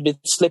kind of been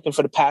slipping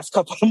for the past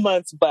couple of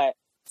months, but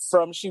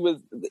from she was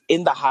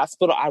in the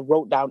hospital, I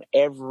wrote down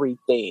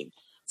everything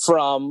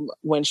from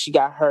when she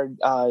got her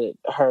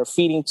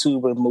feeding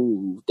tube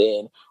removed,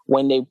 and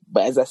when they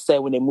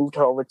moved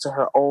her over to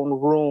her own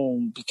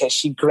room because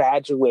she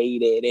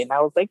graduated, and I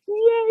was like,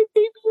 "Yay,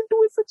 baby, you're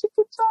doing such a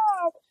good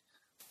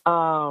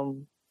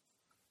job."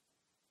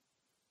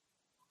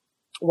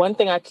 One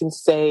thing I can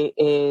say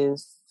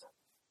is,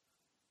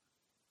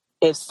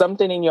 if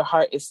something in your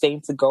heart is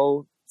saying to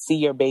go see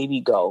your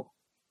baby, go.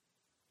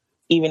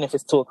 Even if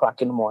it's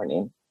 2:00 in the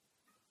morning,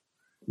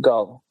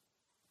 go.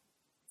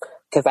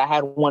 Because I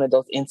had one of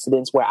those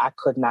incidents where I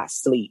could not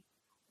sleep.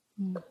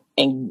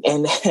 And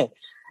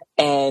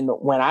and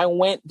when I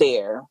went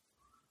there,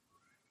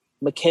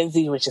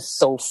 Mackenzie was just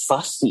so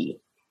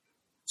fussy.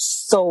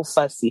 So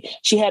fussy.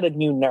 She had a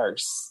new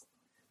nurse.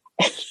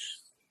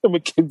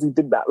 Mackenzie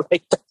did not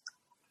like that.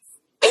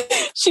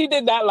 She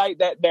did not like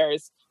that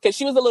nurse, because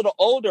she was a little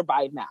older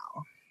by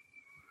now.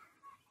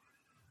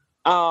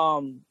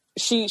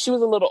 She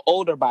was a little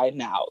older by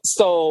now.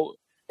 So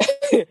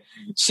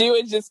she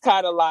was just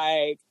kind of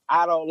like,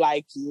 I don't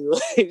like you.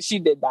 She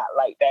did not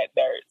like that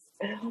nurse.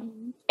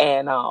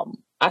 And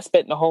I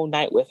spent the whole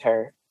night with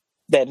her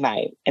that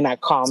night, and I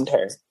calmed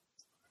her.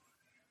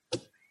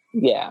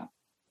 Yeah.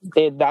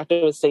 The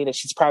doctor was saying that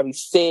she's probably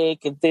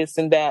sick and this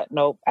and that.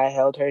 Nope, I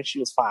held her. She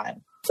was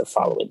fine the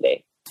following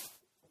day.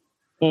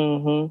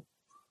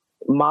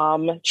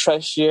 Mom,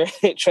 trust your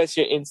trust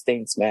your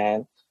instincts,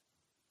 man.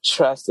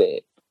 Trust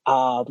it.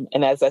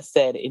 And as I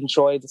said,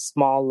 enjoy the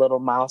small little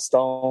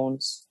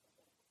milestones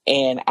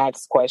and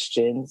ask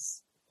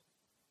questions.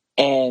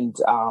 And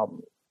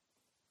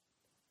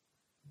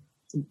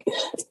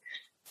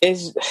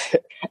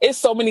it's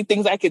so many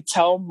things I could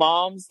tell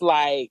moms.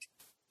 Like,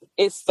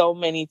 it's so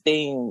many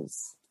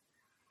things.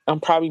 I'm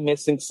probably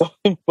missing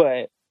something,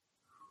 but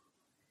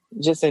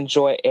just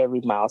enjoy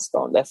every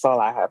milestone. That's all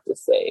I have to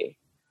say.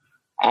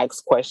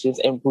 Ask questions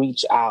and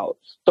reach out.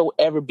 Don't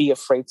ever be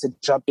afraid to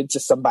jump into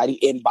somebody's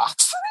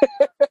inbox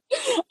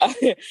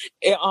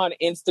on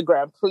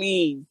Instagram,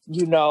 please.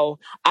 You know,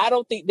 I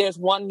don't think there's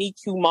one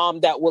NICU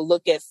mom that will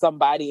look at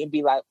somebody and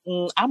be like,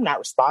 I'm not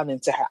responding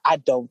to her. I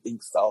don't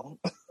think so.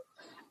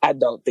 I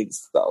don't think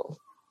so.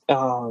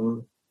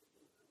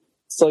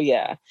 So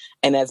yeah.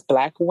 And as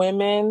Black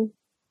women,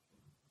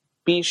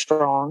 be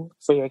strong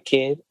for your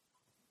kid.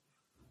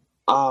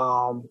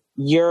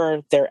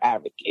 You're their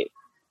advocate.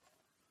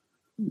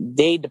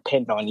 They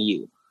depend on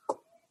you.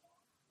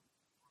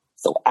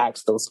 So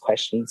ask those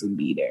questions and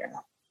be there.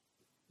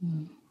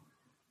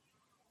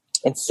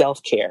 And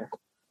self-care.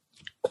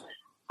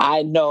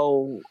 I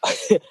know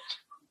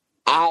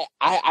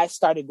I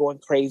started going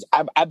crazy.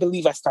 I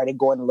believe I started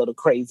going a little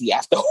crazy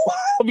after a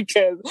while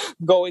because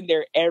going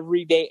there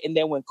every day. And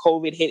then when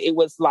COVID hit, it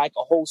was like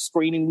a whole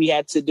screening we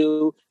had to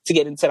do to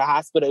get into the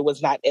hospital. It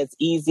was not as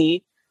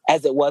easy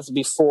as it was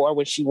before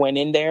when she went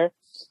in there.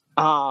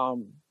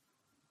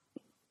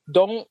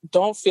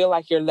 Don't feel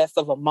like you're less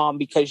of a mom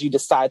because you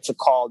decide to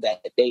call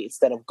that day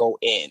instead of go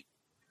in.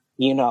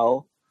 You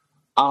know,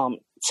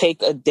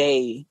 take a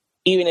day,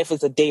 even if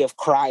it's a day of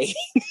crying.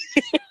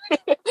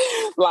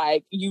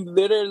 Like, you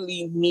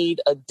literally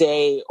need a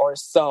day or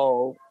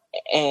so,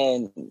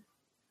 and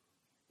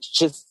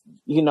just,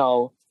 you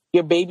know,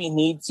 your baby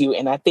needs you.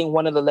 And I think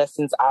one of the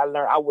lessons I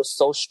learned, I was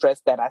so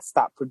stressed that I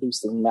stopped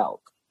producing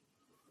milk.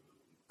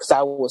 Because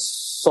I was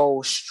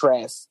so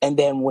stressed. And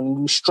then when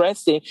you're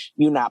stressing,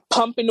 you're not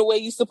pumping the way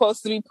you're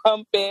supposed to be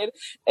pumping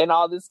and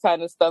all this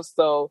kind of stuff.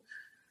 So,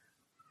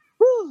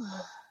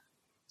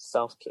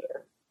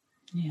 self-care.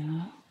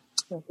 Yeah.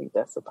 I think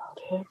that's about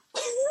it.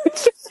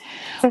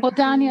 Well,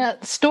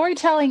 Danya,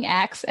 storytelling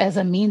acts as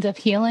a means of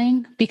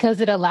healing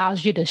because it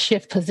allows you to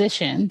shift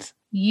positions.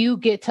 You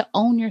get to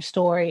own your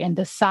story and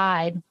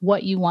decide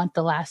what you want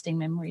the lasting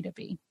memory to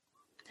be.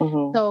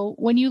 Mm-hmm. So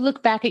when you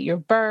look back at your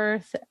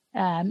birth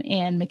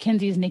and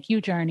Mackenzie's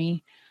NICU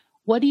journey,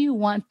 what do you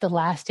want the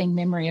lasting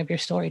memory of your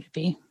story to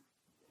be?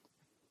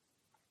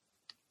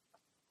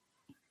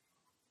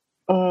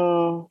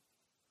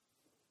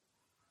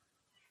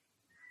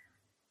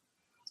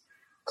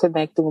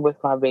 Connecting with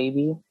my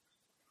baby.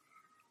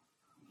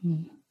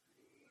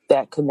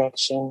 That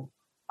connection,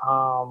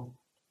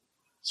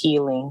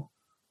 healing,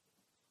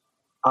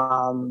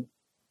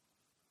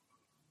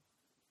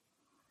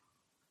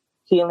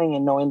 healing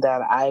and knowing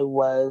that I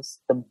was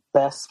the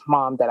best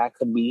mom that I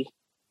could be.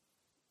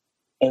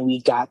 And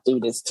we got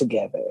through this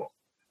together.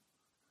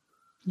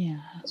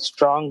 Yeah.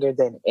 Stronger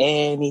than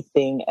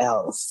anything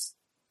else.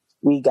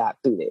 We got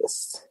through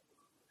this.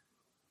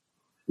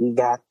 We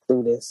got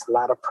through this. A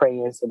lot of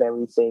prayers and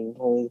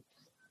everything.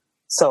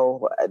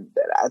 So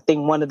I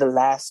think one of the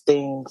last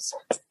things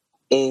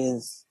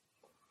is,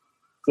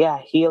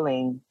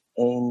 healing,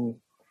 and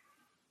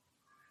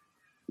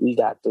we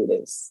got through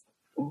this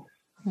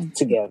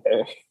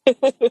together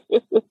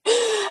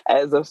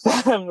as a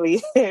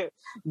family.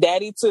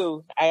 Daddy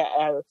too.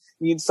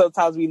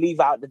 Sometimes we leave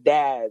out the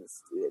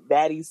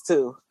daddies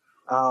too,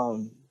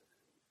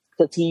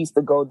 because he used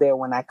to go there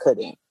when I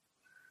couldn't.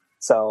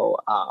 So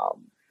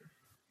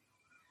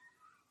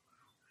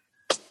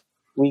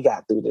we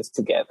got through this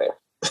together.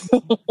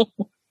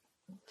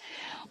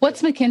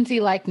 What's Mackenzie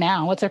like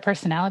now? What's her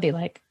personality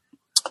like?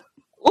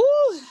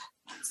 Ooh,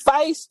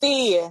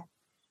 feisty.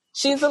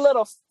 She's a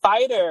little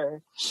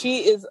fighter. She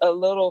is a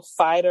little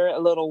fighter, a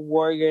little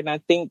warrior. And I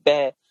think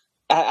that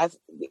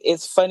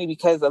it's funny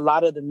because a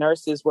lot of the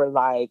nurses were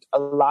like, a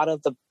lot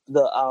of the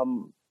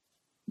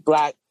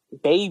Black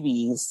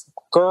babies,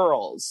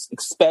 girls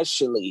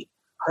especially,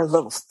 are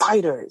little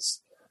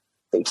fighters.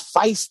 They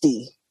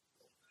feisty.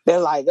 They're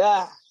like,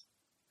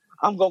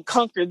 I'm going to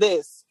conquer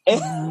this.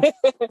 And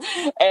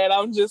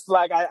I'm just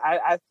like,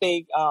 I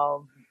think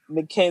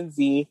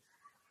Mackenzie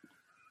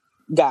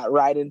got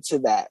right into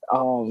that,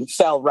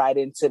 fell right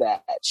into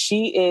that.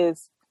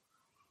 She's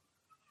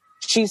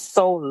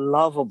so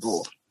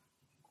lovable.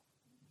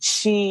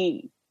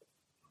 She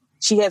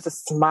has a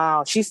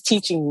smile. She's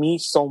teaching me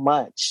so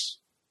much.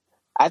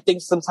 I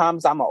think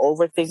sometimes I'm an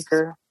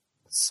overthinker.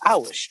 I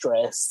was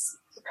stressed.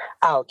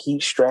 I'll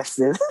keep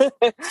stressing.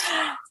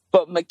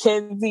 But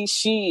Mackenzie,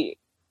 she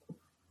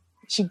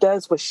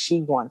does what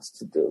she wants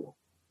to do.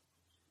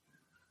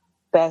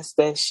 That's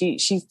that.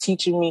 She's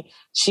teaching me.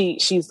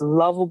 She's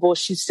lovable.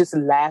 She's just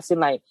laughing.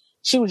 Like,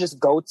 she would just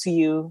go to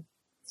you.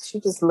 She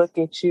just look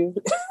at you.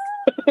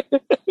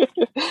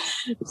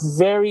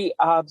 Very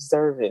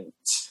observant.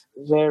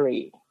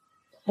 Very.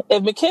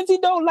 If Mackenzie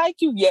don't like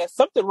you, yes,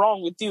 something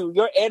wrong with you.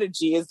 Your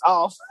energy is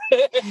off.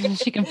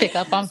 She can pick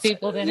up on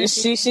people's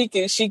energy.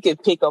 She can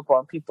pick up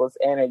on people's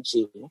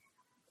energy.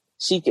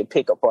 She can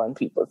pick up on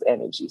people's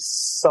energy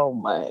so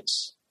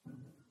much.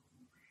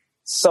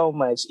 So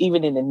much.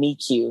 Even in the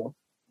NICU,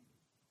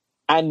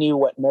 I knew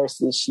what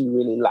nurses she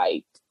really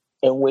liked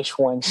and which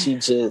one she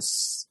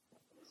just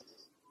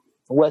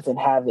wasn't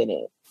having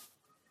it.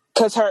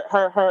 Cause her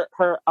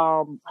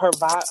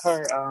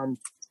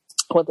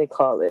what they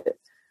call it,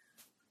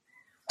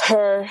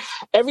 her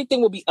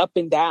everything will be up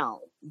and down.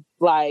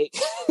 Like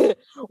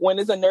when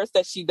it's a nurse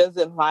that she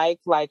doesn't like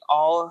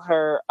all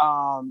her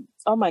oh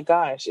my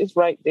gosh, it's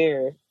right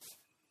there.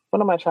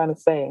 What am I trying to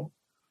say?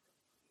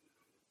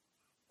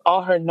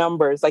 All her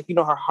numbers, like,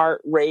 her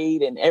heart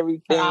rate and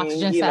everything, her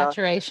oxygen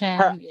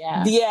saturation,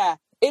 yeah,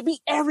 it'd be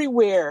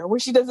everywhere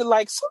where she doesn't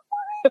like.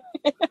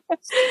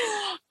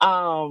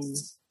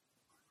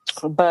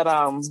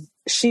 But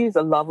she's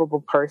a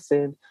lovable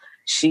person.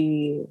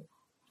 She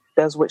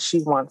does what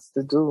she wants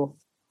to do.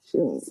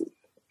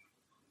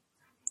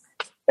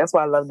 That's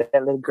why I love that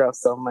little girl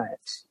so much.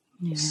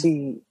 Yeah.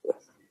 She,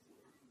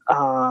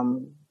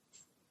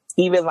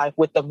 even like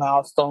with the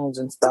milestones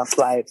and stuff,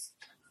 like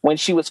when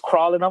she was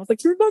crawling, I was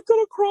like, "You're not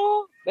gonna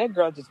crawl." That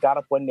girl just got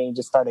up one day and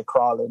just started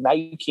crawling. Now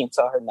you can't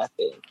tell her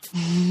nothing.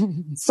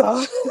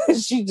 So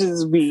she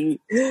just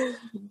be,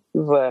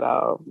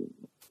 but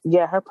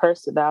yeah, her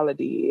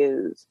personality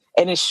is,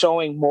 and it's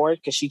showing more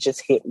because she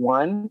just hit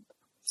one.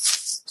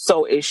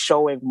 So it's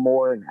showing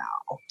more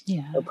now.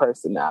 Yeah. Her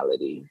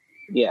personality.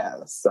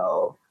 Yeah.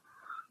 So,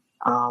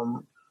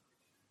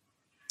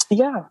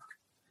 yeah.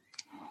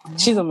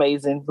 She's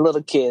amazing.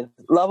 Little kid.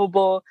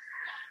 Lovable.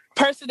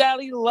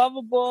 Personality,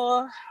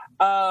 lovable.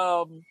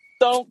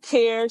 Don't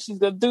care. She's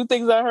going to do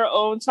things at her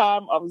own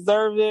time.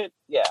 Observant.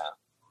 Yeah.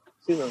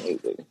 She's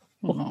amazing.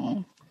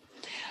 Mm-hmm.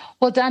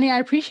 Well, Donni, I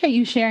appreciate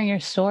you sharing your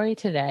story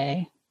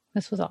today.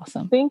 This was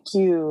awesome. Thank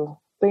you.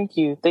 Thank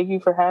you. Thank you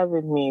for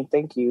having me.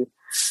 Thank you.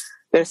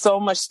 There's so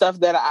much stuff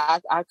that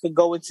I could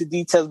go into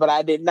details, but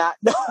I did not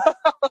know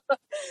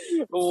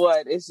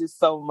what. It's just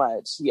so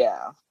much.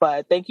 Yeah.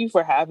 But thank you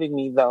for having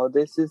me though.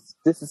 This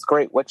is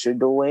great what you're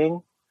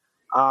doing.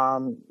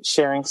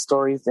 Sharing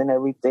stories and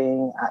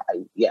everything.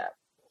 Yeah.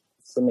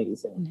 It's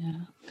amazing.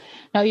 Yeah.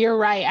 No, you're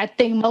right. I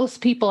think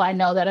most people I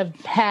know that have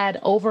had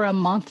over a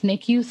month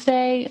NICU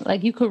stay,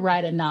 like you could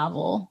write a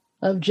novel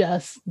of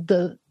just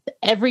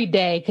every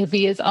day could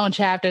be its own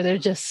chapter.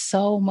 There's just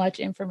so much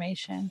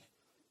information.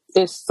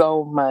 It's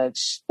so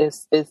much.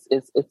 It's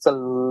a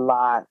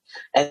lot.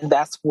 And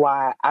that's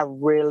why I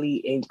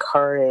really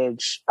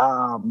encourage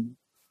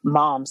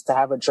moms to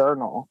have a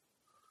journal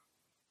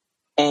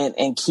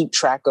and keep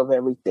track of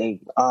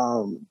everything.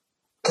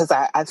 Because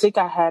I think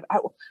did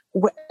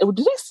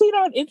I see it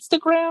on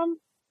Instagram?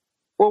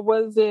 Or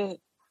was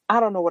it, I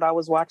don't know what I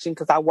was watching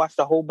because I watched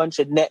a whole bunch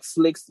of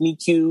Netflix,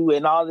 NICU,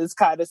 and all this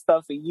kind of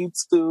stuff on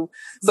YouTube.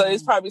 So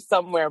it's probably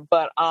somewhere.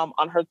 But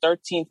on her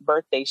 13th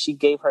birthday, she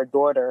gave her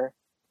daughter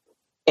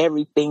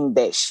everything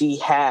that she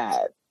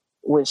had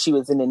when she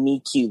was in the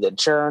NICU, the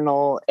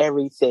journal,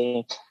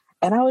 everything.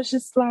 And I was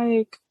just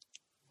like,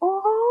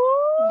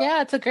 oh.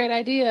 Yeah, it's a great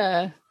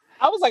idea.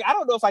 I was like, I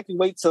don't know if I can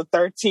wait till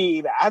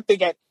 13. I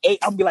think at 8,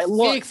 I'll be like,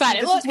 look,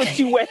 excited. This is what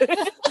you wear.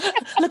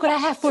 Look what I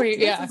have for you.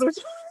 Yeah.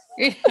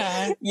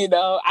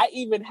 Yeah. I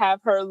even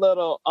have her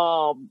little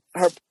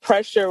her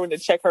pressure when they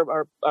check her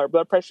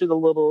blood pressure, the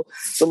little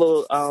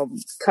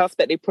cuff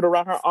that they put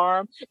around her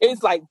arm.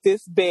 It's like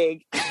this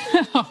big.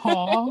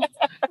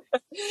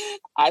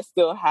 I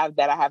still have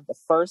that. I have the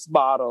first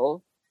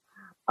bottle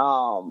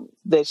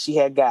that she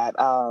had got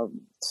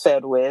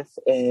fed with,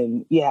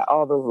 and yeah,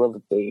 all those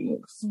little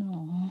things.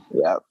 Aww.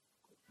 Yeah.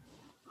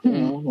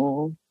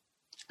 Mm-hmm.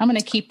 I'm going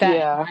to keep that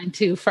in mind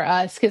too for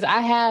us. Cause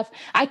I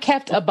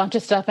kept a bunch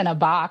of stuff in a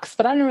box,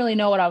 but I didn't really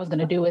know what I was going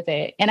to do with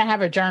it. And I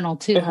have a journal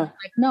too. Like,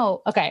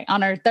 no. Okay.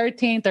 On her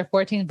 13th or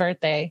 14th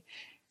birthday,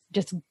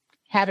 just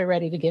have it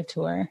ready to give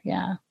to her.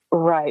 Yeah.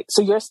 Right.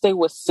 So your stay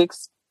was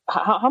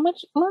how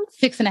much months?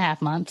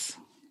 6.5 months.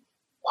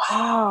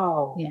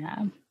 Wow.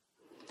 Yeah.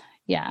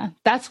 Yeah,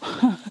 that's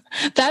why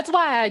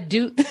I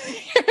do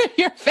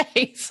your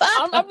face.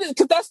 I'm just,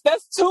 because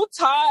that's 2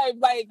 times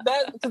like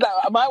that. Because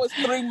mine was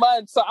 3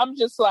 months, so I'm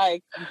just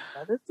like,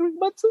 another 3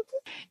 months.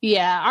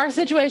 Yeah, our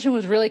situation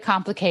was really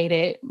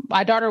complicated.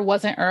 My daughter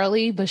wasn't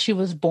early, but she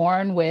was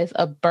born with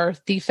a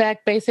birth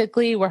defect,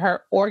 basically, where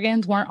her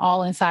organs weren't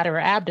all inside of her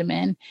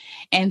abdomen,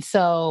 and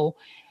so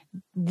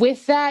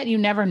with that, you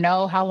never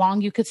know how long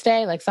you could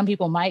stay. Like some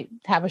people might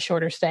have a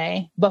shorter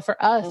stay, but for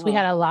us, we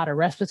had a lot of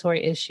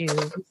respiratory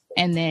issues.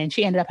 And then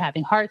she ended up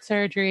having heart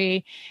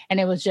surgery, and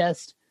it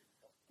just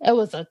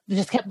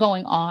kept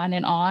going on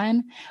and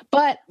on.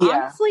 But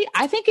honestly,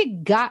 I think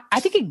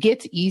it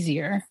gets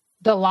easier.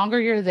 The longer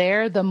you're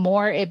there, the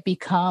more it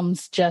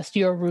becomes just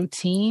your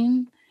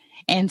routine.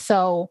 And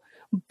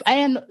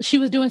she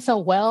was doing so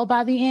well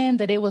by the end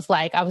that it was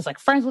like, I was like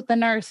friends with the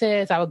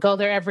nurses. I would go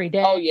there every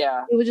day. Oh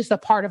yeah. It was just a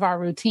part of our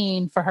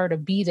routine for her to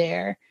be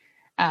there.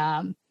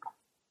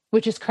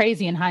 which is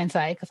crazy in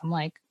hindsight because I'm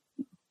like,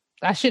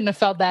 I shouldn't have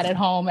felt that at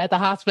home at the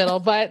hospital.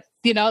 But,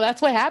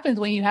 that's what happens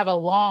when you have a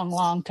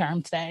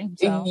long-term stay.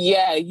 So.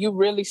 Yeah, you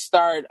really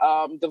start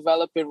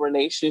developing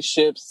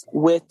relationships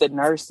with the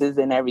nurses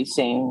and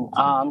everything.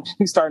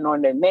 You start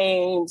knowing their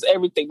names,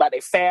 everything about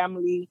their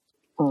family.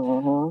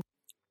 Mm-hmm.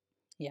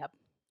 Yep.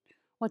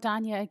 Well,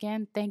 Danya,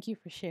 again, thank you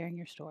for sharing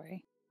your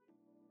story.